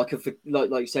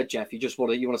you said, Jeff, you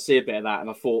want to see a bit of that, and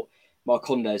I thought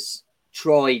Marcondes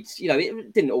tried.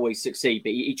 It didn't always succeed,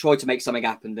 but he tried to make something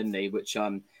happen, didn't he? Which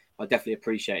I definitely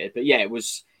appreciated. But yeah, it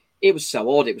was so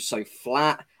odd. It was so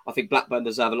flat. I think Blackburn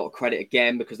deserve a lot of credit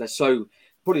again because they're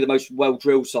probably the most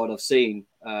well-drilled side I've seen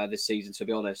this season, to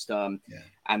be honest. And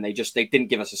they didn't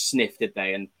give us a sniff, did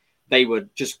they? And they were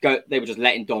just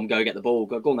letting Dom go get the ball.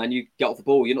 Go on, then, you get off the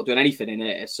ball. You're not doing anything in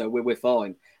here, so we're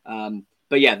fine.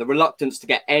 But yeah, the reluctance to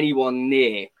get anyone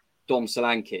near Dom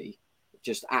Solanke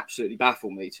just absolutely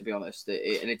baffled me, to be honest. And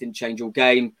it didn't change all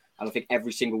game. And I think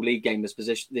every single league game this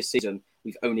season,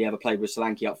 we've only ever played with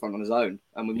Solanke up front on his own,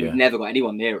 and we've never got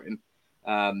anyone near him.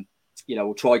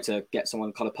 We'll try to get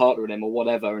someone kind of partner with him or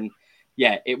whatever. And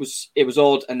yeah, it was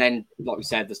odd. And then, like we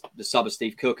said, the sub of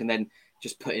Steve Cook, and then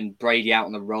just putting Brady out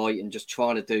on the right and just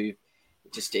trying to do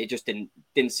it just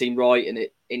didn't seem right. And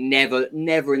it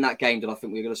never in that game did I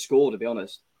think we were going to score, to be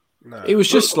honest. No. It was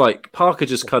just like Parker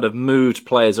just kind of moved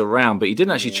players around, but he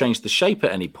didn't actually change the shape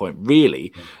at any point,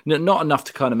 really. Not enough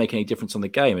to kind of make any difference on the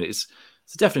game. And it's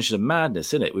the definition of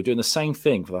madness, isn't it? We're doing the same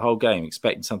thing for the whole game,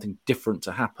 expecting something different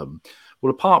to happen.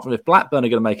 Well, apart from if Blackburn are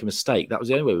going to make a mistake, that was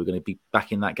the only way we were going to be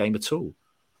back in that game at all.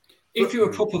 If you're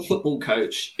a proper football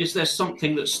coach, is there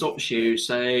something that stops you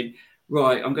saying,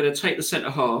 right, I'm going to take the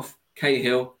centre-half,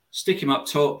 Cahill, stick him up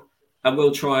top, and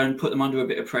we'll try and put them under a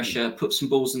bit of pressure, put some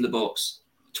balls in the box.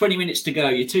 20 minutes to go,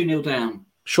 you're 2-0 down.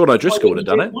 Sean O'Driscoll would have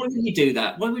done it. Why wouldn't you do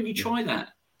that? Why wouldn't you try that?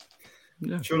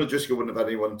 Yeah. Sean O'Driscoll wouldn't have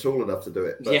had anyone tall enough to do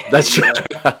it. But, that's true.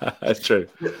 That's true.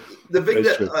 The thing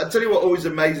I tell you what always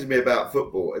amazes me about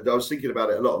football, and I was thinking about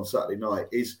it a lot on Saturday night,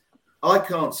 is I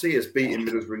can't see us beating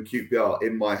Middlesbrough and QPR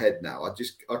in my head now.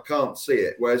 I can't see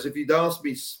it. Whereas if you'd asked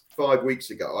me 5 weeks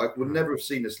ago, I would never have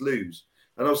seen us lose.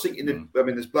 And I was thinking,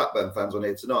 there's Blackburn fans on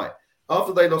here tonight.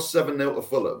 After they lost 7-0 to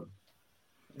Fulham,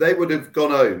 they would have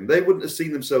gone home. They wouldn't have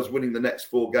seen themselves winning the next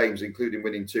 4 games, including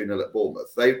winning 2-0 at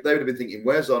Bournemouth. They would have been thinking,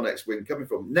 where's our next win coming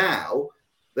from? Now,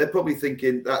 they're probably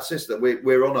thinking, that's it, that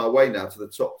we're on our way now to the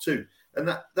top 2.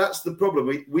 And that's the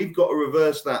problem. We've got to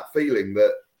reverse that feeling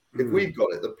that if we've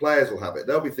got it, the players will have it.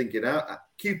 They'll be thinking,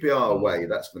 QPR away,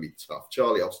 that's going to be tough.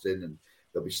 Charlie Austin, and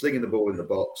they'll be slinging the ball in the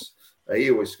box.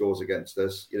 He always scores against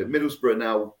us. Middlesbrough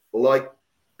now, like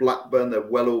Blackburn, they're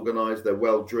well organised, they're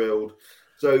well drilled.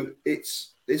 So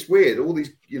it's weird. All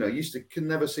these, can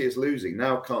never see us losing.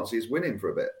 Now can't see us winning for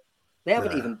a bit.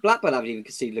 Blackburn haven't even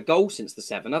conceded a goal since the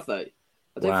 7, have they?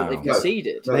 I don't think they've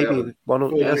conceded. Maybe one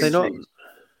or have they not?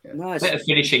 Yeah. No, better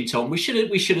finishing, Tom. We should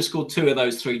have scored 2 of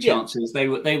those 3 chances. They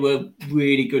were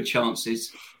really good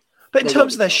chances. But in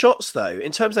terms of their shots, though,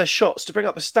 to bring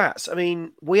up the stats, I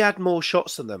mean, we had more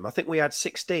shots than them. I think we had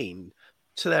 16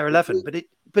 to their 11,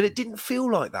 but it didn't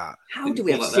feel like that. How do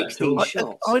we have 16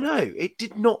 shots? I know. It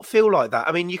did not feel like that.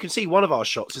 I mean, you can see one of our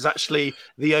shots is actually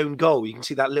the own goal. You can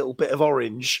see that little bit of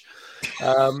orange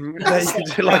there you can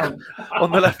do, like,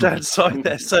 on the left-hand side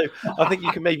there. So I think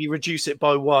you can maybe reduce it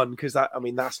by 1 because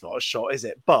that's not a shot, is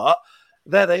it? But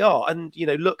there they are. And,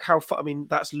 look how far. I mean,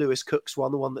 that's Lewis Cook's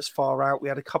one, the one that's far out. We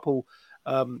had a couple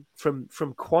from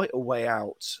quite a way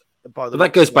out. But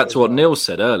that goes back to what Neil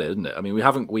said earlier, isn't it? I mean, we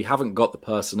haven't got the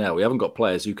personnel. We haven't got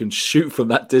players who can shoot from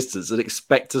that distance and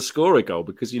expect to score a goal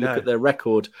because you look at their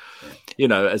record,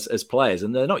 as players,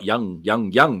 and they're not young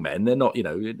men. They're not,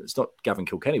 it's not Gavin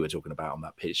Kilkenny we're talking about on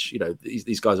that pitch.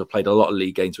 These guys have played a lot of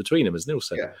league games between them, as Neil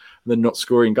said, and they're not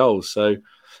scoring goals. So,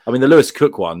 I mean, the Lewis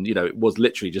Cook one, it was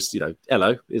literally just,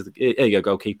 hello, here you go,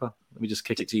 goalkeeper. Let me just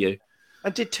kick it to you.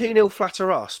 And did 2-0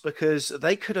 flatter us? Because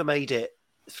they could have made it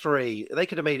 3. They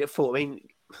could have made it 4. I mean,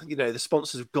 the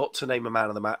sponsors have got to name a man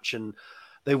of the match, and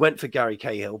they went for Gary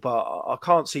Cahill, but I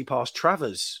can't see past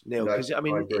Travers, Neil, because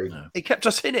he kept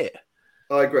us in it.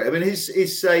 I agree. I mean,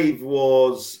 his save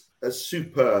was a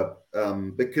superb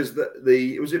because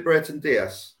was it Brereton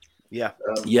Diaz? Yeah,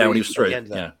 when he was through.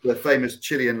 The famous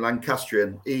Chilean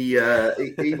Lancastrian. He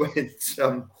went.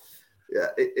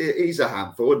 He's a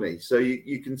handful, isn't he? So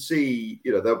you can see,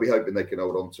 they'll be hoping they can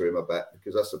hold on to him, I bet,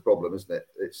 because that's the problem, isn't it?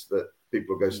 It's that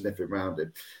people go sniffing around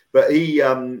him. But he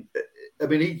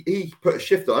put a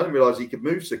shift on. I didn't realise he could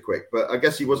move so quick, but I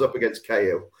guess he was up against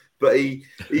Cahill. But he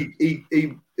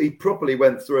properly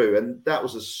went through, and that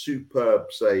was a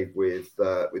superb save with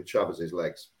Chavez's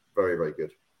legs. Very, very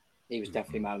good. He was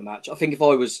definitely man of the match. I think if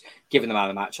I was given the man of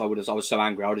the match, I was so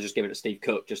angry, I would have just given it to Steve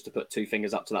Cook just to put two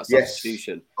fingers up to that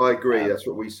substitution. I agree. That's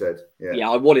what we said. Yeah,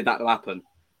 I wanted that to happen.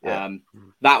 Yeah.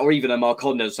 That or even a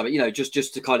Marconda or something,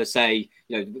 just to kind of say,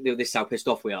 this is how pissed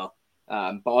off we are.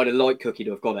 But I'd have liked Cookie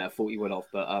to have got there. I thought he went off.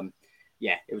 But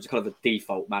it was kind of a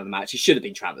default man of the match. It should have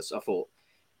been Travers, I thought.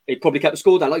 He probably kept the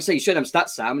score down. Like you say, you show them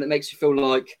stats, Sam, and it makes you feel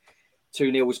like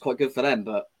 2-0 was quite good for them.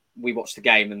 But we watched the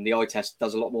game and the eye test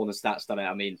does a lot more than stats, doesn't it?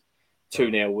 I mean,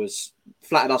 2-0 was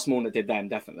flattered us more than it did them,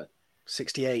 definitely.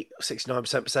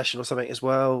 69% possession or something as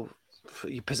well.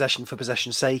 Possession for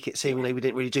possession's sake, it seemingly we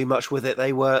didn't really do much with it.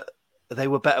 They were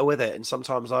better with it, and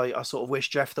sometimes I sort of wish,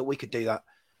 Jeff, that we could do that.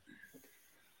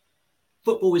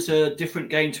 Football is a different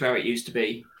game to how it used to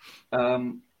be.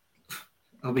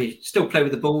 We still play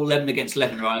with the ball 11 against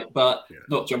 11, right? But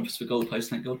not jumpers for goalposts,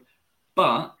 thank God.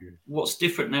 But what's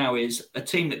different now is a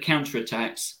team that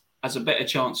counterattacks has a better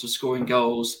chance of scoring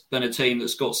goals than a team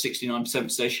that's got 69%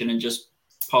 possession and just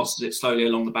passes it slowly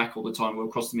along the back all the time or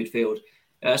across the midfield.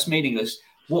 That's meaningless.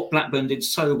 What Blackburn did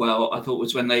so well, I thought,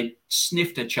 was when they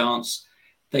sniffed a chance,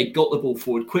 they got the ball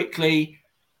forward quickly.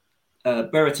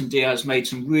 Barrett and Diaz made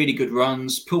some really good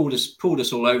runs, pulled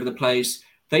us all over the place.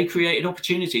 They created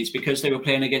opportunities because they were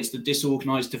playing against a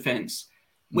disorganised defence.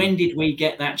 When did we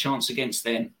get that chance against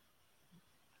them?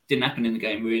 Didn't happen in the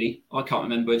game, really. I can't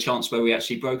remember a chance where we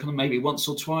actually broke on them. Maybe once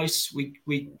or twice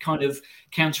we kind of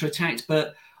counter-attacked.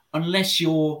 But unless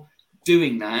you're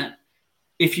doing that,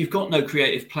 if you've got no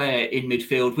creative player in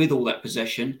midfield with all that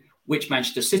possession, which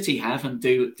Manchester City have and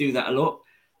do that a lot,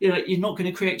 you're not going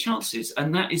to create chances.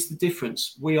 And that is the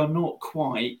difference. We are not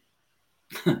quite...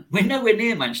 we're nowhere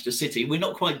near Manchester City. We're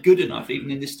not quite good enough,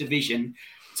 even in this division,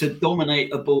 to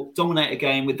dominate a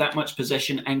game with that much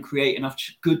possession and create enough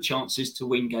good chances to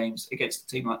win games against a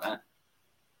team like that.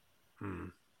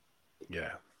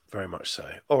 Yeah, very much so.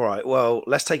 All right, well,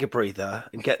 let's take a breather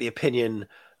and get the opinion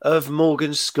of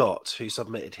Morgan Scott, who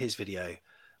submitted his video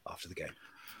after the game.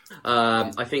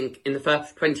 I think in the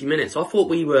first 20 minutes, I thought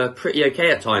we were pretty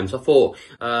okay at times. I thought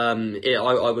I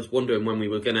was wondering when we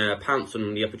were going to pounce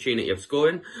on the opportunity of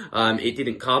scoring. It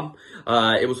didn't come.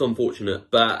 It was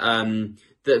unfortunate, but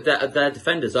their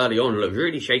defenders early on looked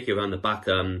really shaky around the back.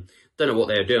 Don't know what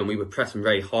they were doing. We were pressing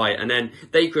very high, and then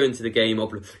they grew into the game.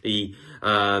 Obviously,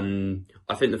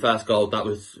 I think the first goal, that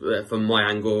was from my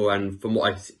angle, and from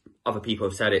what other people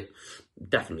have said, it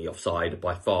definitely offside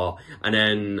by far. And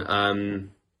then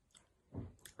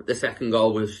the second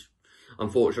goal was,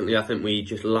 unfortunately, I think we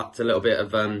just lacked a little bit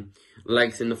of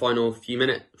legs in the final few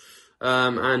minutes,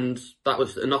 and that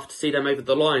was enough to see them over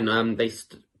the line. They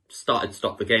started to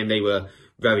stop the game. They were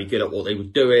very good at what they were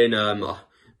doing.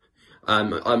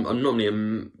 I'm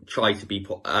normally try to be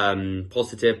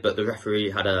positive, but the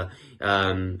referee had a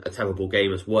terrible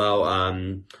game as well.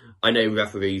 I know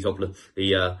referees,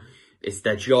 obviously, it's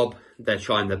their job. They're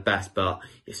trying their best, but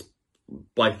it's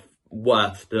by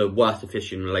the worst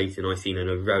officiating I've seen in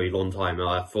a very long time.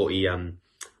 I thought he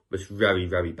was very,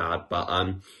 very bad.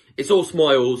 But it's all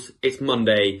smiles. It's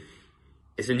Monday.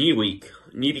 It's a new week,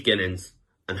 new beginnings,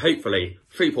 and hopefully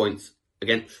 3 points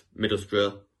against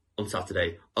Middlesbrough on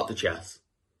Saturday. Up the chairs.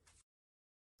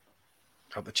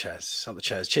 Up the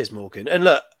chairs. Cheers, Morgan. And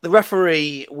look, the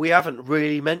referee, we haven't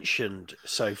really mentioned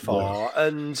so far. No.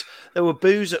 And there were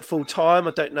boos at full time.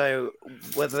 I don't know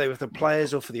whether they were for the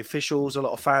players or for the officials. A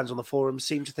lot of fans on the forum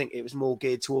seemed to think it was more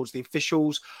geared towards the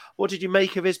officials. What did you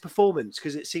make of his performance?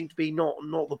 Because it seemed to be not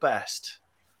the best.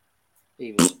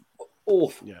 He was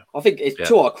awful. Yeah. I think it's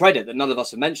to our credit that none of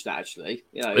us have mentioned that, actually.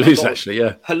 It is actually,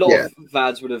 yeah. A lot of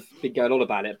fans would have been going on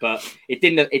about it, but it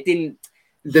didn't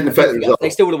affect the result. They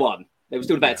still would have won. They were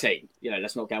still a better team.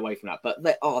 Let's not get away from that. But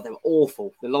they were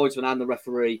awful. The linesman and the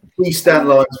referee. We stand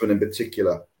linesman in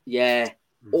particular. Yeah,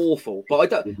 awful.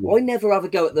 But I never have a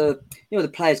go at the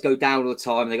players go down all the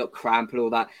time and they got cramp and all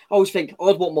that. I always think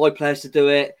I'd want my players to do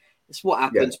it. It's what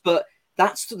happens. Yeah. But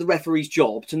that's the referee's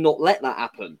job to not let that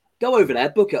happen. Go over there,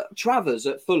 book it. Travers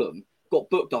at Fulham got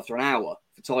booked after an hour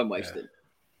for time wasting.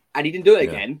 And he didn't do it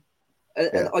again.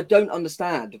 And I don't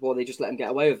understand why they just let him get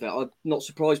away with it. I'm not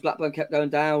surprised Blackburn kept going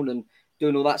down and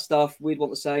doing all that stuff. We'd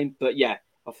want the same. But I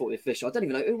thought the official, I don't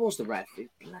even know who was the ref. He's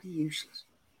bloody useless.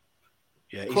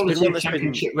 Yeah, quality of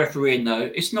championship refereeing,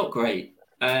 though, it's not great.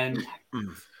 And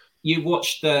you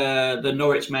watched the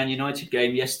Norwich Man United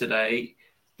game yesterday.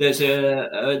 There's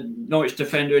a Norwich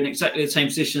defender in exactly the same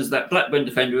position as that Blackburn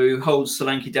defender who holds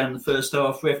Solanke down in the first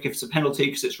half. Ref gives a penalty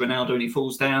because it's Ronaldo and he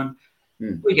falls down.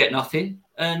 We get nothing.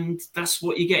 And that's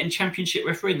what you get in championship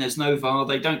refereeing. There's no VAR.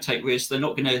 They don't take risks. They're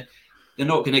not going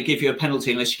to give you a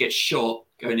penalty unless you get shot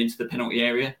going into the penalty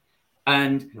area.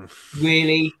 And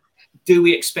really, Do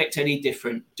we expect any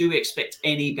different? Do we expect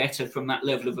any better from that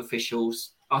level of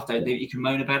officials? I don't think you can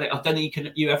moan about it. I don't think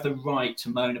you have the right to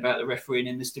moan about the refereeing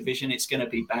in this division. It's going to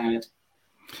be bad.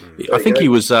 I think he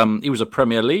was a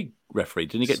Premier League referee.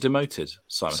 Didn't he get demoted?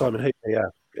 Simon Hooper, yeah.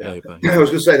 I was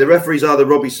going to say the referee's either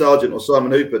Robbie Sargent or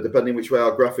Simon Hooper, depending which way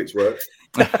our graphics work.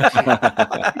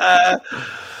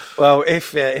 Well,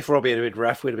 if Robbie had been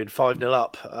ref, we'd have been 5-0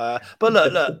 up. But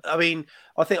look. I mean,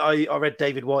 I think I read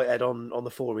David Whitehead on the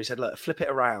forum. He said, "Look, flip it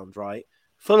around, right?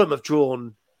 Fulham have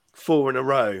drawn 4 in a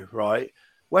row, right?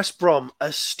 West Brom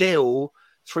are still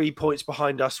 3 points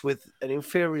behind us with an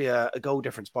inferior goal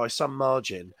difference by some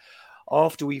margin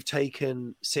after we've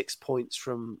taken 6 points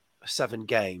from 7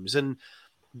 games." And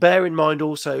bear in mind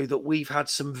also that we've had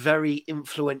some very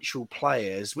influential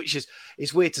players, which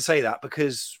it's weird to say that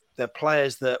because they're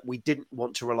players that we didn't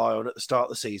want to rely on at the start of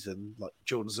the season, like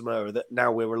Jordan Zamora, that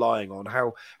now we're relying on.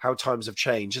 How times have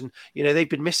changed. And, they've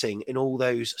been missing in all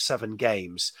those 7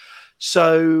 games.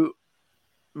 So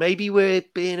maybe we're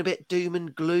being a bit doom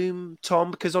and gloom,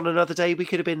 Tom, because on another day we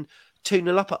could have been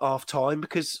 2-0 up at half time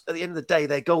because at the end of the day,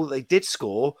 their goal that they did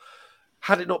score,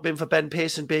 had it not been for Ben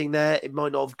Pearson being there, it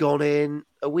might not have gone in.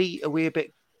 Are we a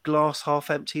bit glass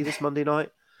half empty this Monday night?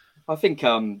 I think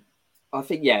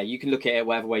yeah, you can look at it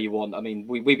whatever way you want. I mean,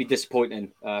 we'd be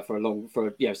disappointing since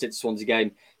the Swansea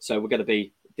game, so we're going to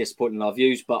be disappointing in our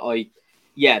views. But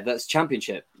that's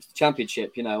championship. It's the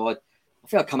championship. I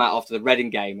think I come out after the Reading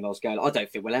game and I was going, I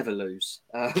don't think we'll ever lose.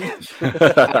 And it's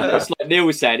like Neil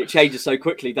was saying, it changes so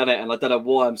quickly, doesn't it? And I don't know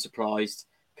why I'm surprised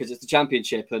because it's the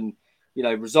championship and.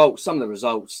 Results. Some of the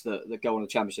results that go on the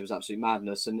championship is absolute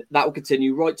madness, and that will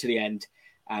continue right to the end.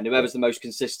 And whoever's the most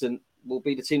consistent will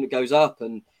be the team that goes up.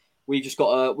 And we just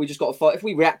got to fight. If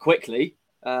we react quickly,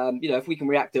 if we can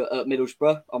react at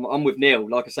Middlesbrough, I'm with Neil.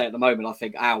 Like I say, at the moment, I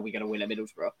think, how are we going to win at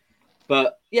Middlesbrough?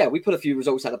 But yeah, we put a few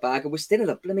results out of the bag, and we're still in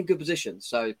a blooming good position.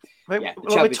 So we're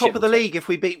top of the league if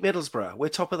we beat Middlesbrough. We're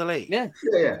top of the league. Yeah,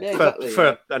 exactly,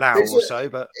 for an hour or so,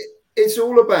 but. It's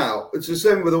all about, it's the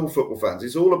same with all football fans.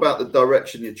 It's all about the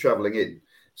direction you're travelling in.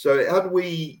 So had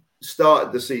we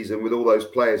started the season with all those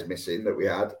players missing that we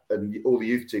had and all the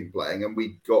youth team playing and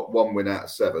we got 1 win out of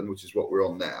 7, which is what we're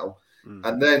on now,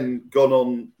 and then gone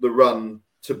on the run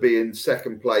to be in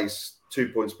second place,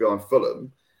 2 points behind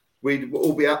Fulham, we'd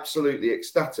all be absolutely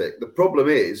ecstatic. The problem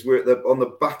is we're on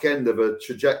the back end of a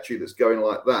trajectory that's going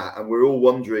like that and we're all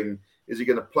wondering, is it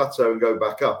going to plateau and go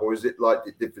back up or is it like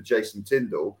it did for Jason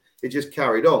Tyndall? It just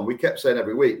carried on. We kept saying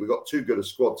every week, we got too good a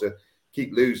squad to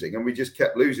keep losing, and we just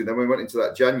kept losing. Then we went into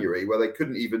that January where they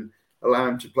couldn't even allow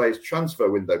him to play his transfer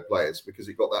window players because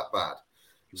it got that bad.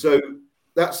 So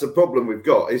that's the problem we've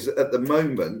got, is that at the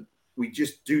moment, we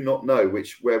just do not know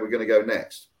where we're going to go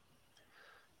next.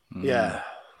 Yeah,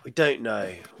 we don't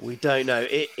know.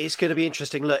 It's going to be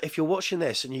interesting. Look, if you're watching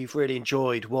this and you've really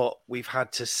enjoyed what we've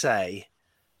had to say,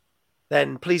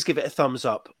 then please give it a thumbs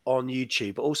up on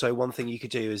YouTube. But also, one thing you could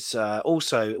do is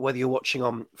also, whether you're watching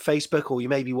on Facebook or you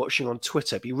may be watching on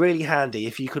Twitter, it'd be really handy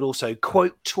if you could also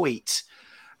quote tweet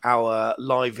our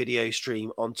live video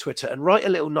stream on Twitter and write a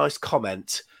little nice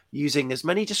comment using as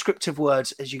many descriptive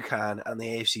words as you can and the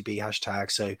AFCB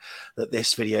hashtag so that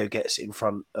this video gets in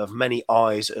front of many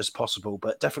eyes as possible.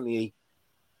 But definitely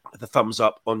the thumbs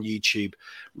up on YouTube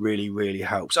really, really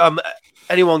helps.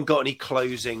 Anyone got any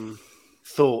closing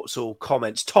thoughts or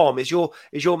comments? Tom, is your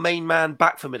main man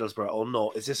back for Middlesbrough or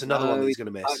not? Is this another one that he's going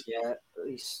to miss? Yeah,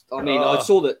 I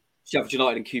saw that Sheffield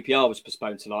United and QPR was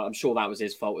postponed tonight. I'm sure that was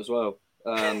his fault as well.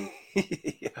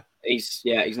 He's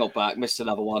not back. Missed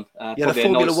another one. The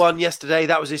Formula One yesterday,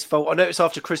 that was his fault. I noticed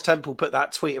after Chris Temple put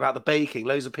that tweet about the baking,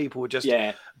 loads of people were just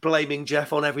blaming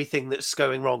Jeff on everything that's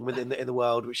going wrong within the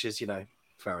world, which is fair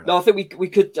enough. No, I think we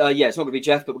could. It's not going to be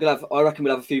Jeff, but I reckon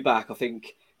we'll have a few back. I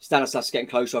think Stanislas getting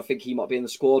closer. I think he might be in the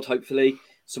squad, hopefully.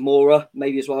 Zamora,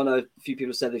 maybe as well. I know a few people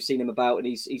have said they've seen him about and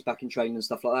he's back in training and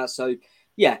stuff like that. So,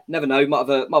 yeah, never know. Might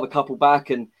have a couple back.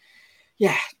 And,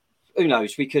 yeah, who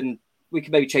knows? We can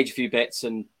maybe change a few bits.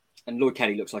 And Lloyd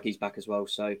Kelly looks like he's back as well.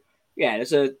 So, yeah,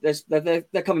 they're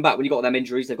coming back. When you've got them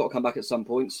injuries, they've got to come back at some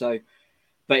point. So,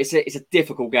 but it's a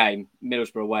difficult game.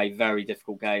 Middlesbrough away, very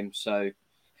difficult game. So,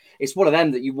 it's one of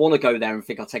them that you want to go there and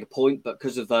think I'll take a point, but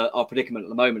because of our predicament at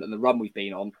the moment and the run we've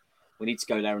been on, we need to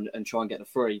go there and try and get the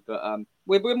 3. But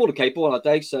we're more than capable on our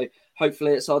day, so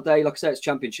hopefully it's our day. Like I said, it's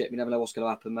championship. You never know what's going to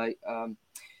happen, mate. I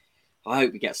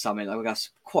hope we get something. That's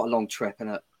quite a long trip,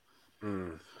 isn't it?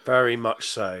 Very much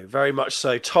so. Very much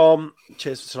so. Tom,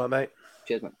 cheers for tonight, mate.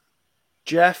 Cheers, mate.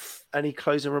 Jeff, any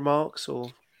closing remarks,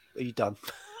 or are you done?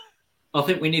 I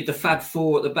think we need the Fab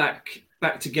 4 at the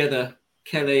back together.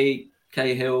 Kelly,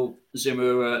 Cahill,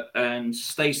 Zamora and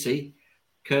Stacey.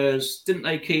 because didn't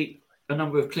they keep a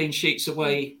number of clean sheets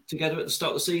away together at the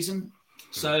start of the season?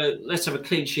 So let's have a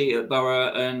clean sheet at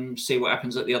Borough and see what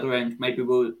happens at the other end. Maybe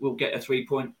we'll get a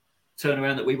 3-point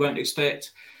turnaround that we won't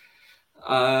expect.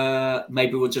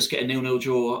 Maybe we'll just get a 0-0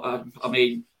 draw. I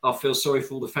mean, I feel sorry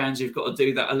for all the fans who've got to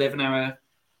do that 11-hour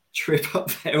trip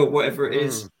up there or whatever it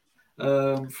is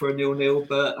for a 0-0.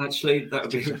 But actually, that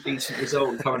would be a decent result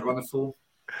in current run of form.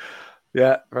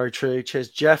 Yeah, very true.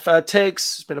 Cheers, Jeff.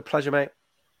 Tiggs, it's been a pleasure, mate.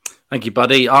 Thank you,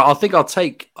 buddy. I think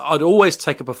I'd always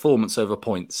take a performance over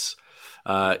points.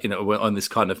 On this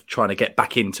kind of trying to get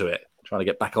back into it, trying to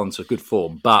get back onto good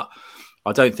form. But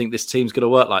I don't think this team's going to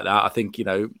work like that. I think,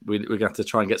 we're going to have to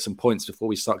try and get some points before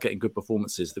we start getting good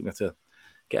performances. I think we have to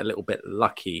get a little bit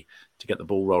lucky to get the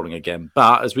ball rolling again.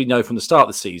 But as we know from the start of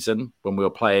the season, when we were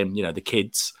playing, the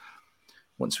kids,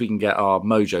 once we can get our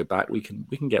mojo back, we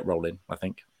can get rolling, I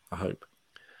think. I hope.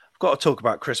 Got to talk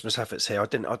about Christmas efforts here. I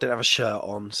didn't have a shirt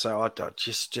on, so I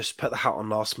just put the hat on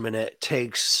last minute.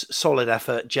 Tiggs, solid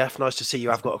effort. Jeff, nice to see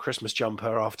you. I've got a Christmas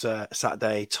jumper after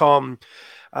Saturday. Tom,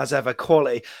 as ever,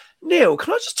 quality. Neil,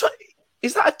 can I just tell you,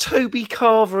 is that a Toby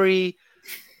Carvery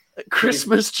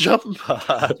Christmas jumper?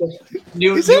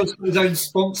 Neil's his own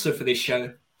sponsor for this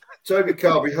show. Toby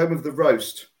Carvery, home of the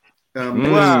roast.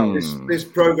 Wow. This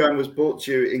programme was brought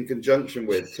to you in conjunction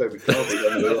with Toby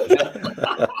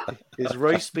Carvery. His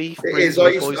roast beef. It is.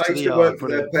 I used to work for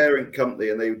their parent company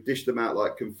and they dish them out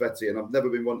like confetti, and I've never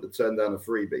been one to turn down a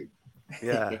freebie.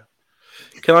 Yeah.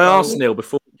 Can I ask Neil,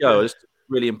 before we go, just a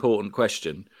really important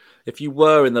question. If you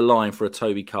were in the line for a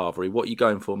Toby Carvery, what are you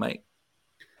going for, mate?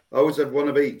 I always have one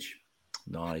of each.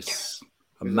 Nice.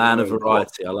 A man of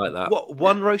variety. I like that. What,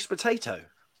 one roast potato?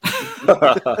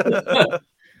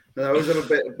 No, I always have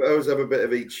a bit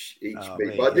of each beef.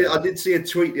 But I did see a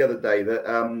tweet the other day that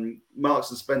Marks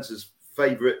and Spencer's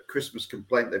favourite Christmas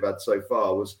complaint they've had so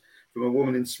far was from a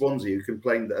woman in Swansea who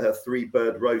complained that her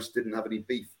 3-bird roast didn't have any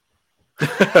beef.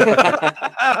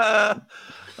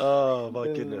 Oh my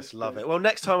goodness, love it. Well,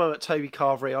 next time I'm at Toby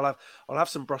Carvery, I'll have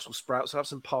some Brussels sprouts, I'll have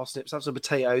some parsnips, I'll have some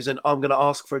potatoes, and I'm going to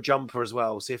ask for a jumper as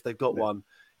well. See if they've got one.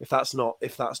 If that's not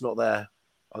there,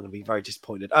 I'm going to be very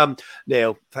disappointed.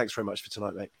 Neil, thanks very much for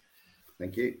tonight, mate.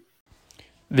 Thank you.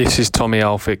 This is Tommy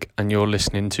Alfick, and you're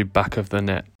listening to Back of the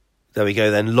Net. There we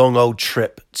go then. Long old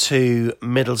trip to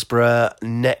Middlesbrough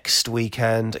next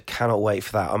weekend. Cannot wait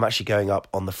for that. I'm actually going up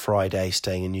on the Friday,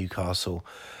 staying in Newcastle,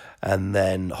 and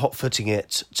then hot-footing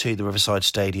it to the Riverside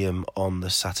Stadium on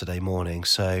the Saturday morning.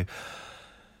 So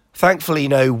thankfully,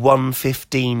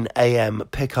 1:15 a.m.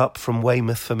 pick-up from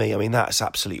Weymouth for me. I mean, that's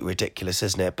absolutely ridiculous,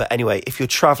 isn't it? But anyway, if you're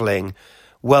travelling,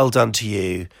 well done to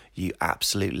you, you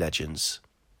absolute legends.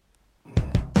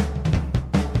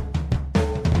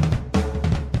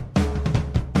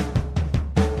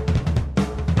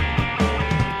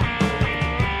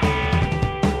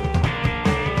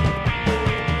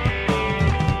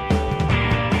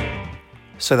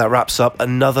 So that wraps up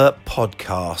another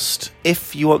podcast.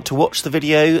 If you want to watch the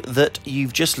video that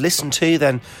you've just listened to,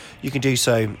 then you can do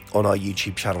so on our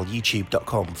YouTube channel,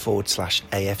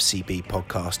 youtube.com/AFCB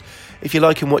podcast. If you're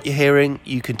liking what you're hearing,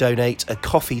 you can donate a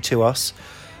coffee to us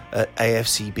at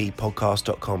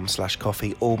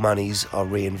afcbpodcast.com/coffee. All monies are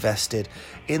reinvested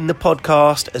in the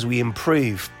podcast as we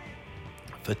improve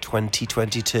for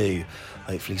 2022,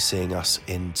 hopefully seeing us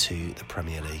into the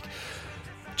Premier League.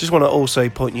 Just want to also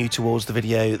point you towards the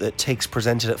video that Tiggs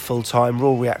presented at Full Time,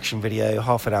 raw reaction video,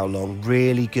 half an hour long,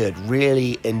 really good,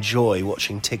 really enjoy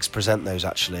watching Tiggs present those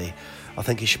actually. I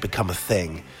think it should become a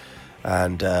thing.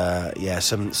 And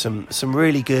some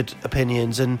really good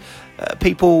opinions, and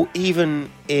people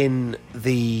even in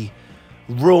the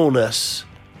rawness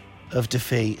of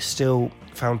defeat still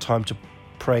found time to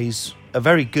praise a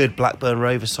very good Blackburn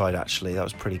Rovers side, actually. That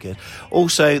was pretty good.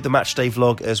 Also, the matchday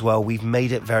vlog as well. We've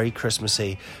made it very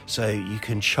Christmassy, so you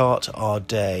can chart our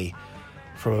day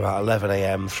from about 11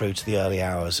 a.m. through to the early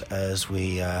hours as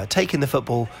we take in the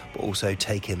football, but also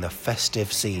take in the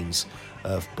festive scenes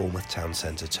of Bournemouth Town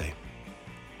Centre too.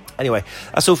 Anyway,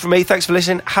 that's all from me. Thanks for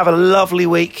listening. Have a lovely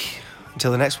week.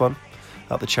 Until the next one,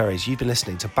 up the cherries. You've been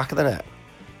listening to Back of the Net,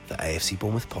 the AFC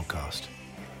Bournemouth podcast.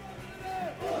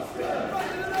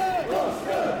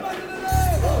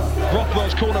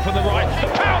 Rothwell's corner from the right. The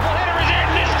powerful header is in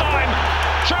this time.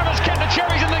 Travis Kent,